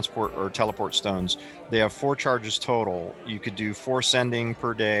and transport or teleport stones, they have 4 charges total. You could do 4 sending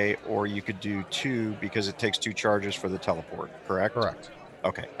per day, or you could do 2 because it takes 2 charges for the teleport. Correct. Correct.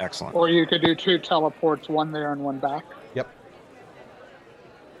 Okay. Excellent. Or you could do 2 teleports, 1 there and 1 back. Yep.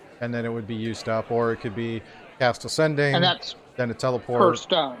 And then it would be used up, or it could be cast ascending, And that's then a teleport. per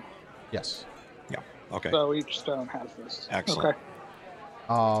stone. Yes. Okay. So each stone has this. Excellent.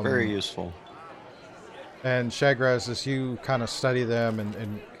 Okay. Very useful. And Shagraz, as you kind of study them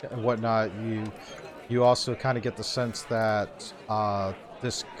and whatnot, you also kind of get the sense that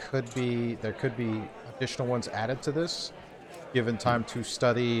there could be additional ones added to this, given time to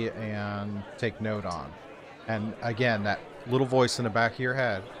study and take note on. And again, that little voice in the back of your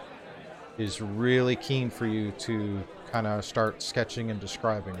head is really keen for you to kind of start sketching and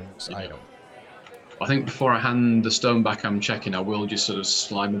describing this item. I think before I hand the stone back I'm checking, I will just sort of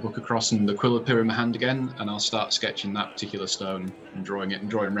slide my book across and the quill appear in my hand again, and I'll start sketching that particular stone and drawing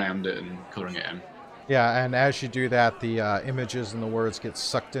around it and colouring it in. Yeah, and as you do that, the images and the words get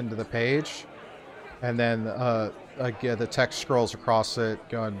sucked into the page, and then again, the text scrolls across it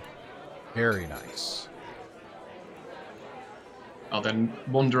going, very nice. I'll then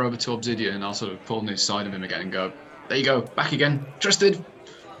wander over to Obsidian and I'll sort of pull on his side of him again and go, there you go, back again, trusted.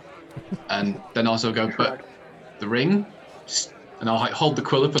 And then also go, but the ring? And I'll like hold the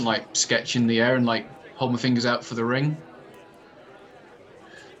quill up and like sketch in the air and like hold my fingers out for the ring.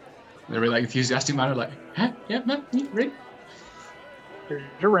 In a really like enthusiastic manner, like, huh? Yeah, man, ring. Here's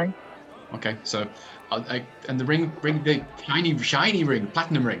your ring. Okay, so and the ring, the shiny ring,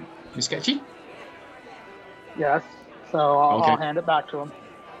 platinum ring. You sketchy? Yes. So I'll Okay. hand it back to him.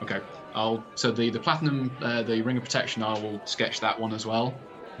 Okay, so the platinum, the ring of protection, I will sketch that one as well,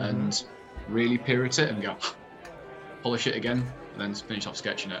 and really peer at it and go, polish it again, and then finish off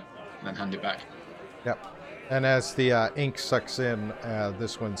sketching it, and then hand it back. Yep. And as the ink sucks in,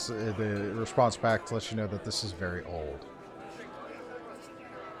 this one's the response back to let you know that this is very old.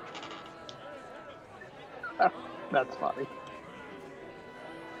 That's funny.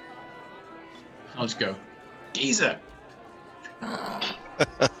 I'll just go, geezer.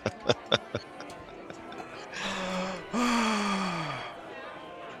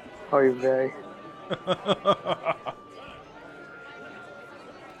 Oy vey.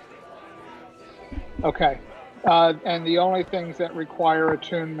 Okay. And the only things that require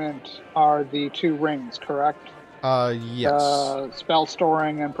attunement are the 2 rings, correct? Yes. Spell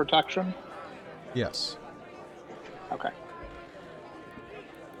storing and protection? Yes. Okay.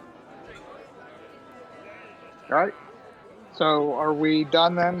 All right. So are we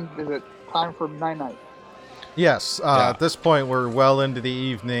done then? Is it time for night-night? Yes. Yeah. At this point, we're well into the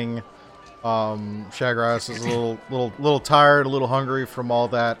evening. Shagras is a little tired, a little hungry from all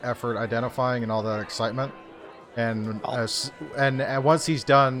that effort identifying and all that excitement. And once he's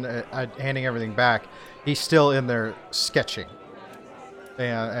done handing everything back, he's still in there sketching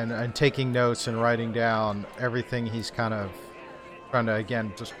and taking notes and writing down everything. He's kind of trying to,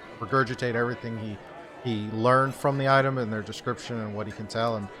 again, just regurgitate everything he learned from the item and their description and what he can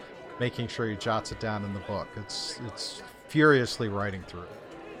tell, and making sure he jots it down in the book. It's furiously writing through it.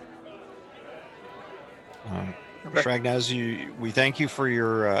 Shragnas, we thank you for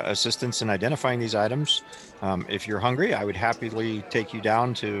your assistance in identifying these items. If you're hungry, I would happily take you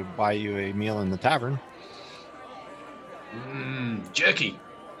down to buy you a meal in the tavern. Jerky.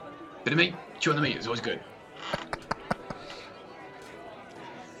 Bit of meat. Chew on the meat. It's always good.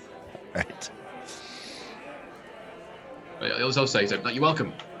 Right. But I also say, so, like, you're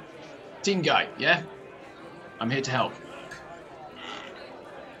welcome. Team guy, yeah? I'm here to help.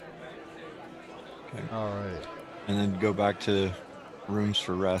 All right. And then go back to rooms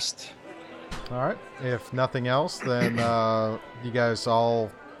for rest. All right. If nothing else, then you guys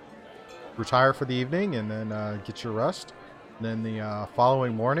all retire for the evening and then get your rest. And then the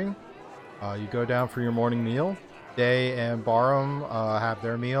following morning, you go down for your morning meal. Day and Barham have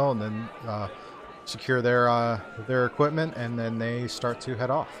their meal, and then secure their equipment, and then they start to head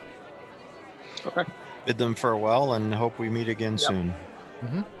off. Okay. Bid them farewell and hope we meet again soon.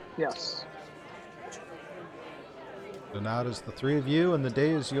 Mm-hmm. Yes. So now it is the three of you, and the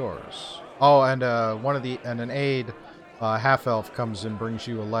day is yours. Oh, and an aide, half elf, comes and brings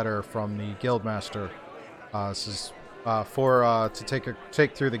you a letter from the guildmaster. This is to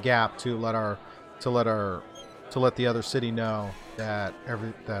take through the gap to let the other city know that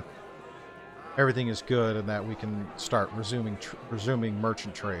everything is good and that we can start resuming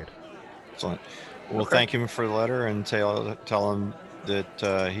merchant trade. Excellent. We'll thank him for the letter and tell him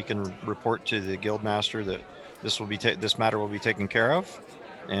that he can report to the guildmaster that this matter will be taken care of,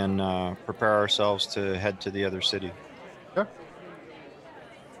 and prepare ourselves to head to the other city. Okay.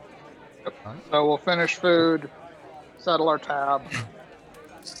 So we'll finish food, settle our tab.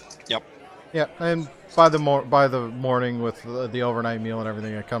 Yep. Yeah, and by the morning with the overnight meal and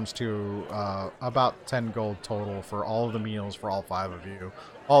everything, it comes to about 10 gold total for all of the meals for all 5 of you,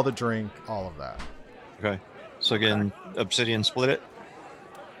 all the drink, all of that. Okay. So again, Obsidian split it?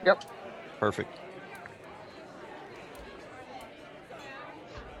 Yep. Perfect.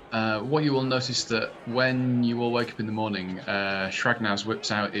 What you will notice that when you all wake up in the morning, Shragnas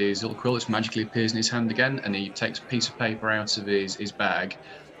whips out his little quill. It magically appears in his hand again, and he takes a piece of paper out of his bag,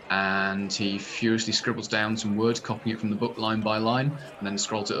 and he furiously scribbles down some words, copying it from the book line by line, and then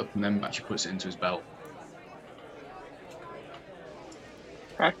scrolls it up, and then actually puts it into his belt.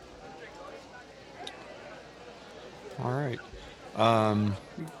 Okay. All right.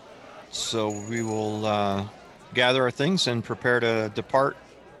 So we will gather our things and prepare to depart.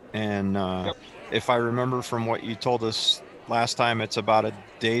 And if I remember from what you told us last time, it's about a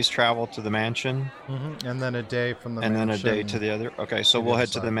day's travel to the mansion. Mm-hmm. And then a day from the mansion. And then a day to the other. Okay, so we'll head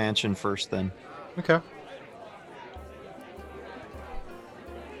to the mansion first then. Okay.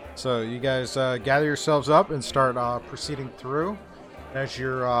 So you guys gather yourselves up and start proceeding through. As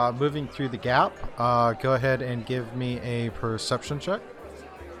you're moving through the gap, go ahead and give me a perception check.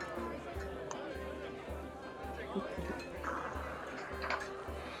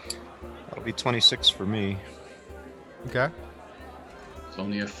 That'll be 26 for me. Okay. It's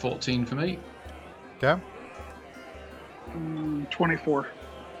only a 14 for me. Okay. 24.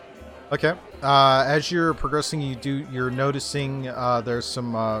 Okay. As you're progressing, you're noticing there's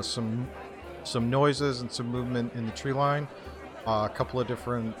some noises and some movement in the tree line. A couple of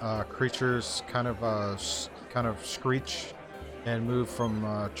different creatures kind of screech and move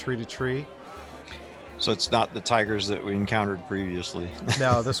from tree to tree. So it's not the tigers that we encountered previously.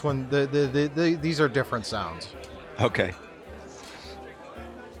 No, this one. These are different sounds. Okay.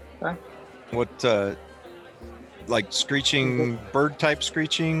 Okay. What, like screeching, bird type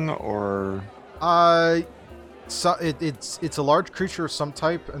screeching, or? So it's a large creature of some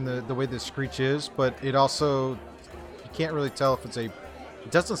type, and the way the screech is, but it also, you can't really tell if it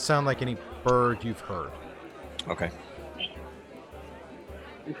doesn't sound like any bird you've heard. Okay.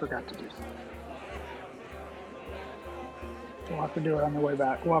 We forgot to do something. We'll have to do it on the way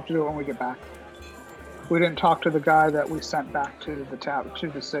back. We'll have to do it when we get back. We didn't talk to the guy that we sent back to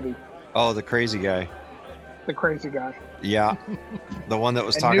the city. Oh, the crazy guy. The crazy guy. Yeah. The one that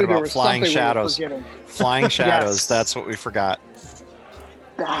was talking about flying shadows. Flying shadows. Yes. That's what we forgot.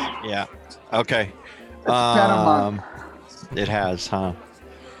 Yeah. Okay. It's been a month. It has, huh?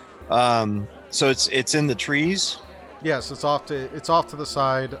 So it's in the trees. Yes, it's off to the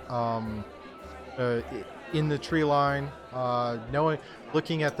side, in the tree line.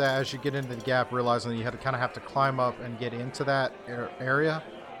 Looking at that as you get into the gap, realizing that you have to climb up and get into that area,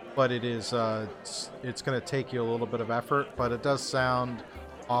 but it is it's going to take you a little bit of effort, but it does sound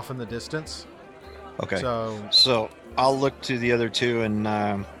off in the distance. Okay. So I'll look to the other two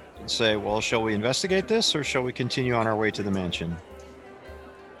and say, well, shall we investigate this, or shall we continue on our way to the mansion?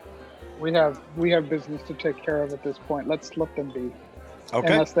 We have business to take care of at this point. Let's let them be.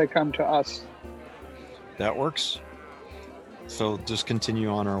 Okay. Unless they come to us. That works. So just continue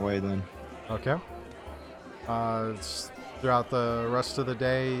on our way then. Okay. Throughout the rest of the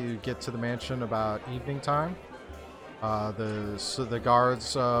day, you get to the mansion about evening time. The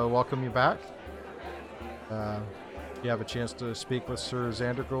guards welcome you back. You have a chance to speak with Sir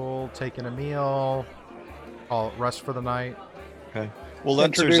Zandergold, taking a meal, rest for the night. Okay. We'll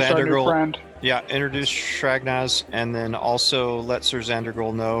let Sir Zandergold, introduce Shragnas, and then also let Sir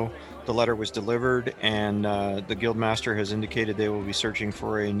Zandergold know the letter was delivered, and the guildmaster has indicated they will be searching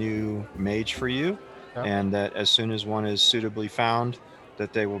for a new mage for you, and that as soon as one is suitably found,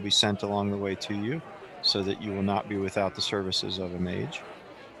 that they will be sent along the way to you, so that you will not be without the services of a mage.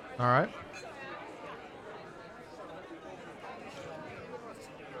 All right.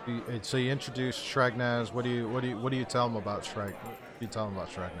 So you introduce Shraggnaz. What do you tell him about Shrag? What do you tell him about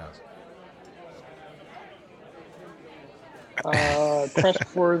Shraggnaz?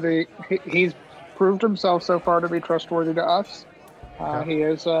 Trustworthy. He's proved himself so far to be trustworthy to us. Okay. He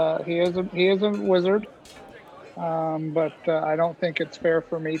is a wizard. But I don't think it's fair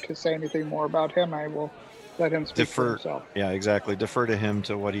for me to say anything more about him. I will let him speak for himself. Yeah, exactly. Defer to him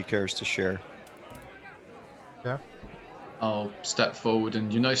to what he cares to share. Yeah. I'll step forward,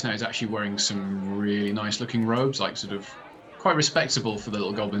 and you notice now he's actually wearing some really nice looking robes, like sort of quite respectable for the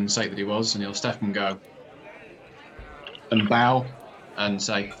little goblin's sake that he was, and he'll step and go and bow and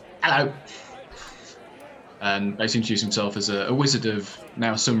say, hello. And basically introduce himself as a wizard of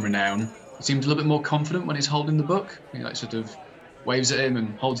now some renown. He seems a little bit more confident when he's holding the book. He like sort of waves at him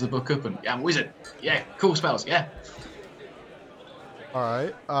and holds the book up and, yeah, I'm a wizard. Yeah, cool spells, yeah. All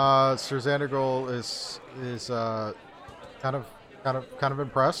right. Sir Xandergol is kind of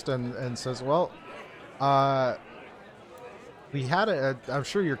impressed and says, well, we had I'm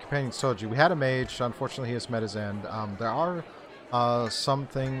sure your companions told you, we had a mage. Unfortunately, he has met his end. There are some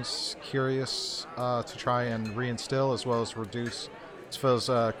things curious to try and reinstill, as well as reduce, as well as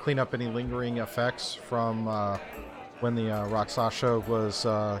clean up any lingering effects from when the Rakshasa was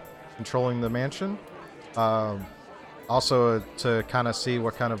controlling the mansion. Also, to kind of see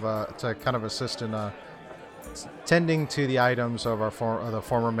what kind of to kind of assist in tending to the items of the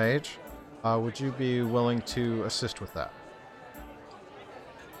former mage. Would you be willing to assist with that?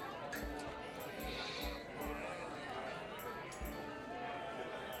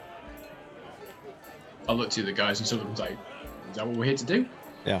 I'll look to the guys and sort of say, is that what we're here to do?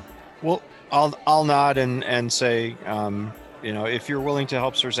 Yeah. Well, I'll nod and say, if you're willing to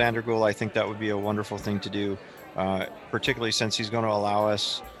help Sir Xandergol, I think that would be a wonderful thing to do, particularly since he's going to allow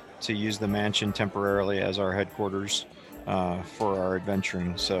us to use the mansion temporarily as our headquarters for our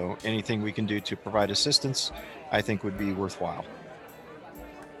adventuring. So anything we can do to provide assistance, I think would be worthwhile.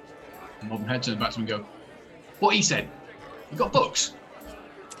 Modern head turns back to him and go, what he said? You got books?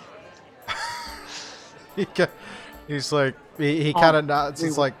 He's like, he kind of nods.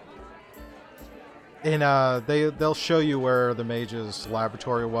 It's like, and they'll show you where the mage's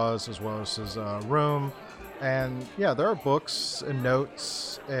laboratory was, as well as his room, and yeah, there are books and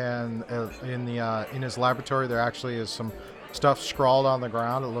notes, and in his laboratory there actually is some stuff scrawled on the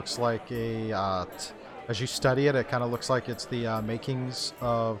ground. It looks like as you study it, it kind of looks like it's the makings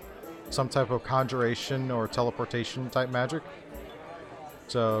of some type of conjuration or teleportation type magic.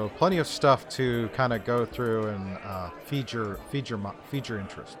 So plenty of stuff to kind of go through and feed your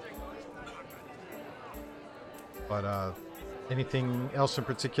interest. But anything else in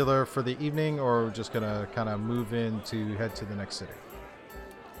particular for the evening, or we're just gonna kind of move in to head to the next city?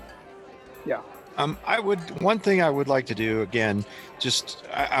 Yeah. One thing I would like to do again,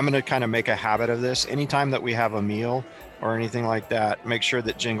 I'm going to kind of make a habit of this. Anytime that we have a meal or anything like that, make sure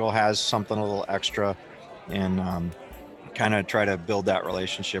that Jingle has something a little extra, and kind of try to build that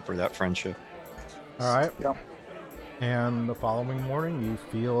relationship or that friendship. All right. Yeah. And the following morning, you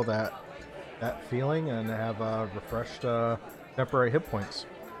feel that feeling and have refreshed temporary hit points.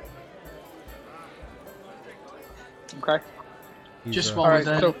 Okay. Just All while we're right.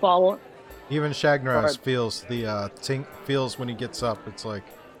 there, So follow. Even Go Shraggnaz ahead. feels the feels when he gets up. It's like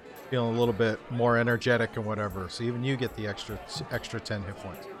feeling a little bit more energetic and whatever. So even you get the extra 10 hit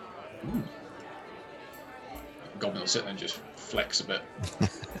points. Goblin will sit there and just flex a bit.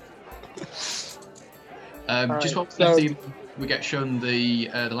 All Just right, while so- we get shown the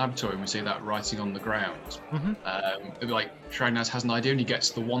laboratory and we see that writing on the ground. Mhm. It'll be like Shraggnaz has an idea and he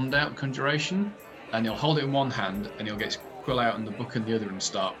gets the wand out, conjuration, and he'll hold it in one hand and he'll get his quill out and the book in the other and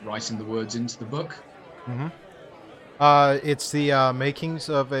start writing the words into the book. Mm-hmm. It's the makings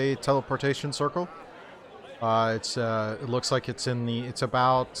of a teleportation circle. It looks like it's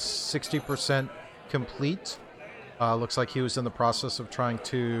about 60% complete. Looks like he was in the process of trying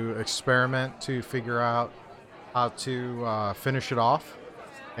to experiment to figure out how to finish it off,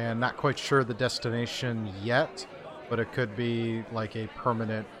 and not quite sure the destination yet, but it could be like a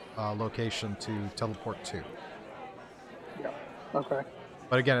permanent location to teleport to. Okay.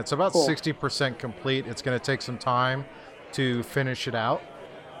 But again, it's about Cool. 60% complete. It's going to take some time to finish it out.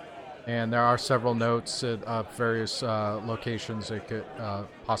 And there are several notes at various locations that could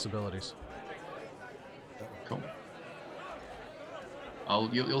possibilities. Cool.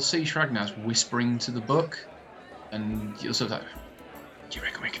 You'll see Shraggnaz whispering to the book, and you'll sort of like, do you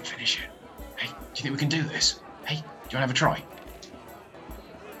reckon we can finish it? Hey, do you think we can do this? Hey, do you want to have a try?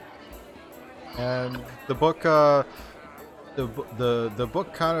 And the book, the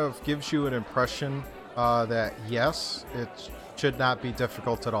book kind of gives you an impression that yes, it should not be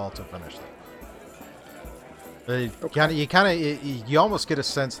difficult at all to finish them. You almost get a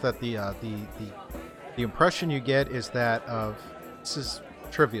sense that the impression you get is that this is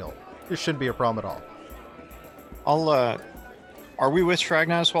trivial. This shouldn't be a problem at all. Are we with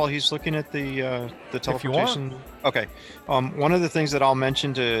Shragnas while he's looking at the teleportation? If you want. Okay. One of the things that I'll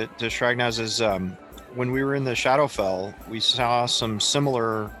mention to Shragnas is when we were in the Shadowfell, we saw some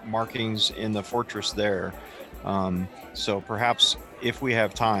similar markings in the fortress there. So perhaps if we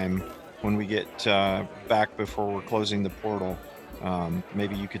have time, when we get back before we're closing the portal,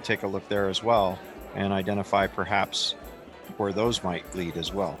 maybe you could take a look there as well and identify perhaps where those might lead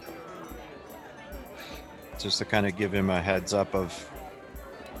as well. Just to kind of give him a heads up of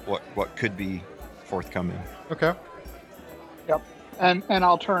what could be forthcoming. Okay. Yep. And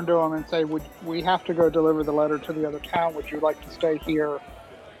I'll turn to him and say, would we have to go deliver the letter to the other town? Would you like to stay here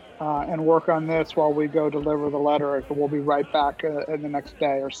and work on this while we go deliver the letter? We'll be right back in the next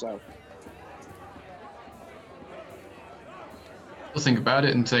day or so. We'll think about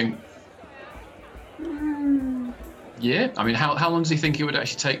it and think, yeah. I mean, how long does he think it would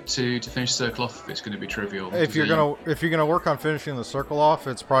actually take to finish Circle off if it's going to be trivial? If you're gonna work on finishing the Circle off,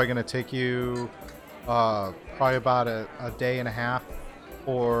 it's probably gonna take you probably about a day and a half,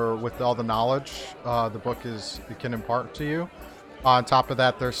 or with all the knowledge the book can impart to you. On top of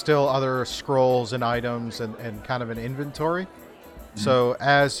that, there's still other scrolls and items and kind of an inventory. Mm-hmm. So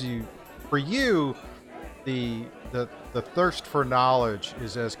for you, the thirst for knowledge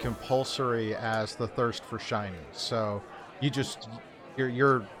is as compulsory as the thirst for shiny. So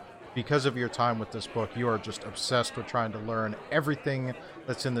you're because of your time with this book, you are just obsessed with trying to learn everything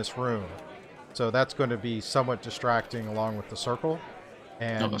that's in this room. So that's going to be somewhat distracting along with the circle.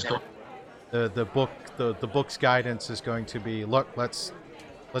 And that's cool. The book's guidance is going to be, look, let's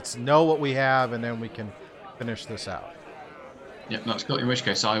know what we have, and then we can finish this out. Yeah, that's cool. In which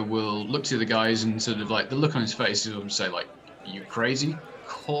case, I will look to the guys and sort of like the look on his face is say like, "Are you crazy? Of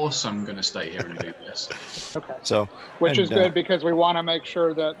course I'm going to stay here and do this." Okay. So, which is good because we want to make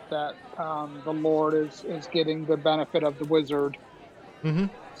sure that the Lord is getting the benefit of the wizard. Mm-hmm.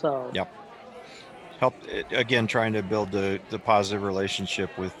 So. Yep. Help again, trying to build the positive relationship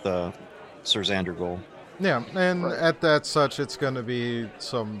with Sir Xandergol. Yeah, and right. at that such, it's going to be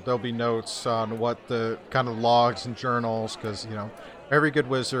there'll be notes on what the kind of logs and journals, because, every good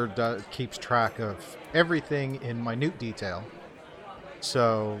wizard keeps track of everything in minute detail.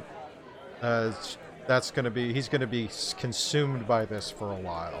 So that's going to be, he's going to be consumed by this for a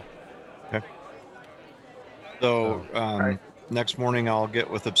while. Okay. So right. Next morning I'll get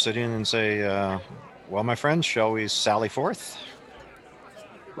with Obsidian and say, well, my friends, shall we sally forth?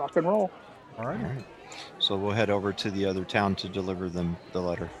 Rock and roll. All right. So we'll head over to the other town to deliver them the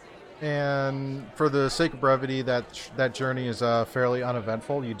letter. And for the sake of brevity, that journey is fairly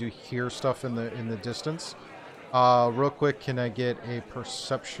uneventful. You do hear stuff in the distance. Real quick, can I get a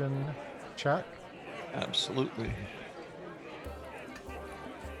perception check? Absolutely.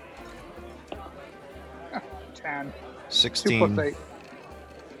 10. 16. 2 plus 8.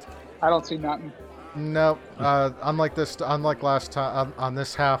 I don't see nothing. Nope. Unlike last time, on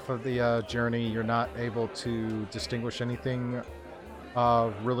this half of the journey, you're not able to distinguish anything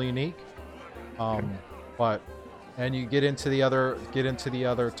really unique. And you get into the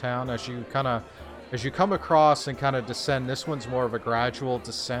other town as you come across and kind of descend. This one's more of a gradual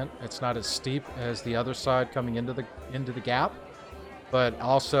descent. It's not as steep as the other side coming into the gap. But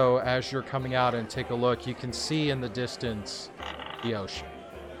also, as you're coming out and take a look, you can see in the distance the ocean.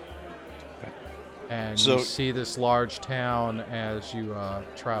 And you see this large town as you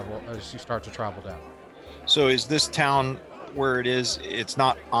start to travel down. So is this town where it is? It's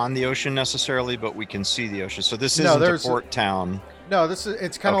not on the ocean necessarily, but we can see the ocean. So this isn't a port town. No,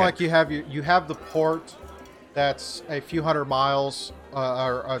 it's kind of like you have the port that's a few hundred miles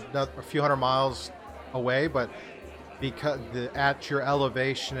away, but because at your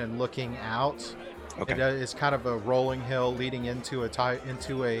elevation and looking out, it is kind of a rolling hill leading into a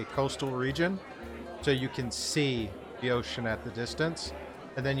coastal region. So you can see the ocean at the distance,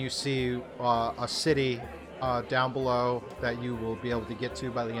 and then you see a city down below that you will be able to get to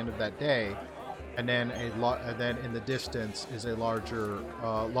by the end of that day, and then in the distance is a larger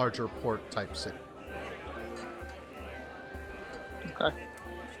port type city. Okay.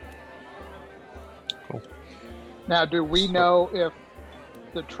 Cool. Now, do we know if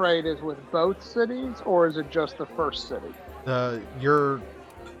the trade is with both cities, or is it just the first city? You're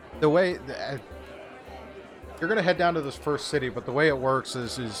going to head down to this first city, but the way it works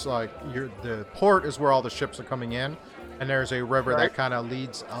is like the port is where all the ships are coming in, and there's a river that kind of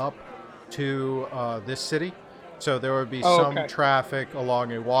leads up to this city. So there would be Oh, some okay. traffic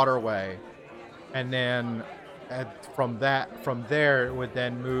along a waterway, and then from there it would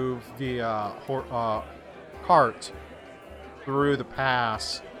then move via cart through the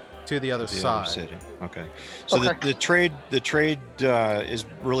pass to the other The side. other city. Okay. So Okay. the trade is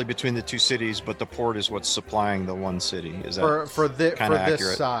really between the two cities, but the port is what's supplying the one city. Is that For this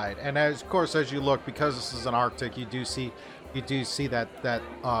accurate? side, and of course, as you look, because this is an Arctic, you do see that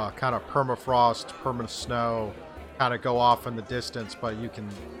kind of permafrost, permanent snow, kind of go off in the distance, but you can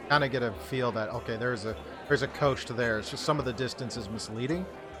kind of get a feel that okay, there's a coast there. It's just some of the distance is misleading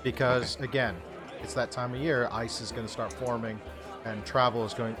because again, it's that time of year, ice is going to start forming, and travel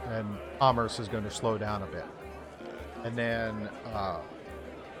is going, and commerce is going to slow down a bit, and then,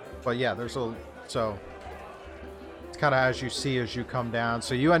 but yeah, so. It's kind of as you see as you come down.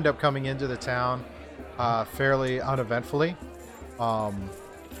 So you end up coming into the town fairly uneventfully.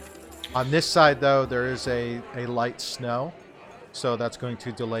 On this side, though, there is a light snow, so that's going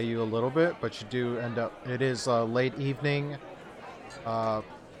to delay you a little bit. But you do end up. It is late evening.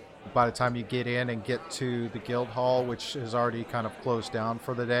 By the time you get in and get to the guild hall, which is already kind of closed down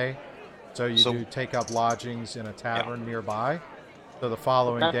for the day, so you do take up lodgings in a tavern nearby. So the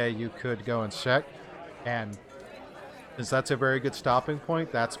following day, you could go and check, and since that's a very good stopping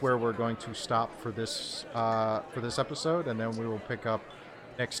point, that's where we're going to stop for this episode, and then we will pick up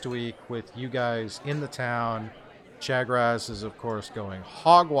next week with you guys in the town. Chagraz is, of course, going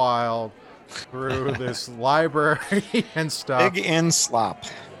hog wild through this library and stuff. Pig in slop.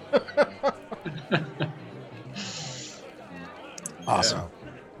 Awesome. So,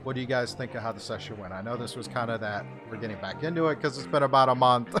 what do you guys think of how the session went? I know this was kind of that we're getting back into it because it's been about a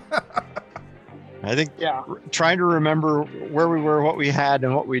month. I think Yeah. trying to remember where we were, what we had,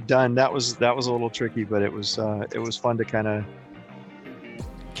 and what we'd done, that was a little tricky, but it was fun to kind of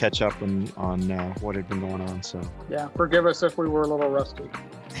catch up on what had been going on. So Yeah. Forgive us if we were a little rusty.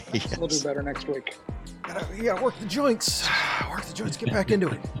 yes. We'll do better next week. Yeah, work the joints. Work the joints. Get back into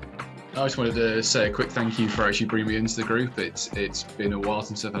it. I just wanted to say a quick thank you for actually bringing me into the group. It's been a while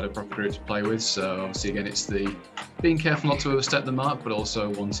since I've had a proper group to play with, so obviously again it's the being careful not to overstep the mark, but also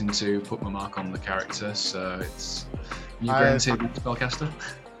wanting to put my mark on the character. So it's you guaranteed spellcaster.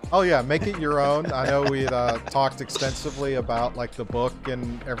 Oh yeah, make it your own. I know we talked extensively about like the book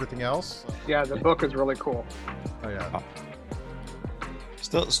and everything else. Yeah, the book is really cool. Oh yeah.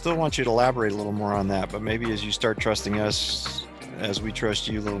 Still want you to elaborate a little more on that, but maybe as you start trusting us, as we trust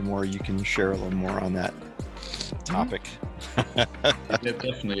you a little more, you can share a little more on that topic. Yeah,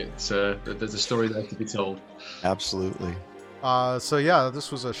 definitely. It's there's a story there to be told. Absolutely. So yeah,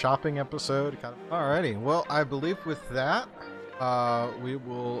 this was a shopping episode. Alrighty. Well, I believe with that, we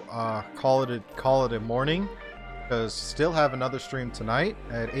will call it a morning, because still have another stream tonight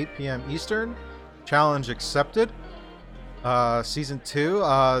at 8 p.m. Eastern. Challenge accepted. Season 2.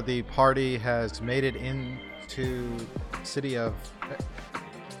 The party has made it into the city of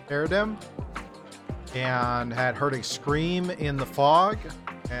Eredem and had heard a scream in the fog,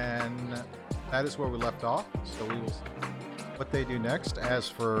 and that is where we left off. So we will see what they do next. As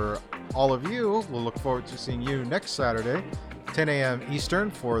for all of you, we'll look forward to seeing you next Saturday, 10 a.m. Eastern,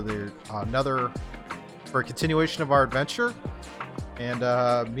 for a continuation of our adventure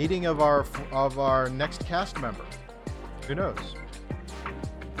and meeting of our next cast member. Who knows?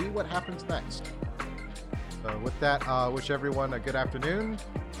 See what happens next. So with that, wish everyone a good afternoon.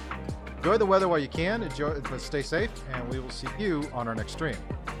 Enjoy the weather while you can. But stay safe, and we will see you on our next stream.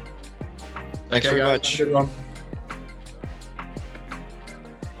 Thanks Okay, very guys, much. Good one.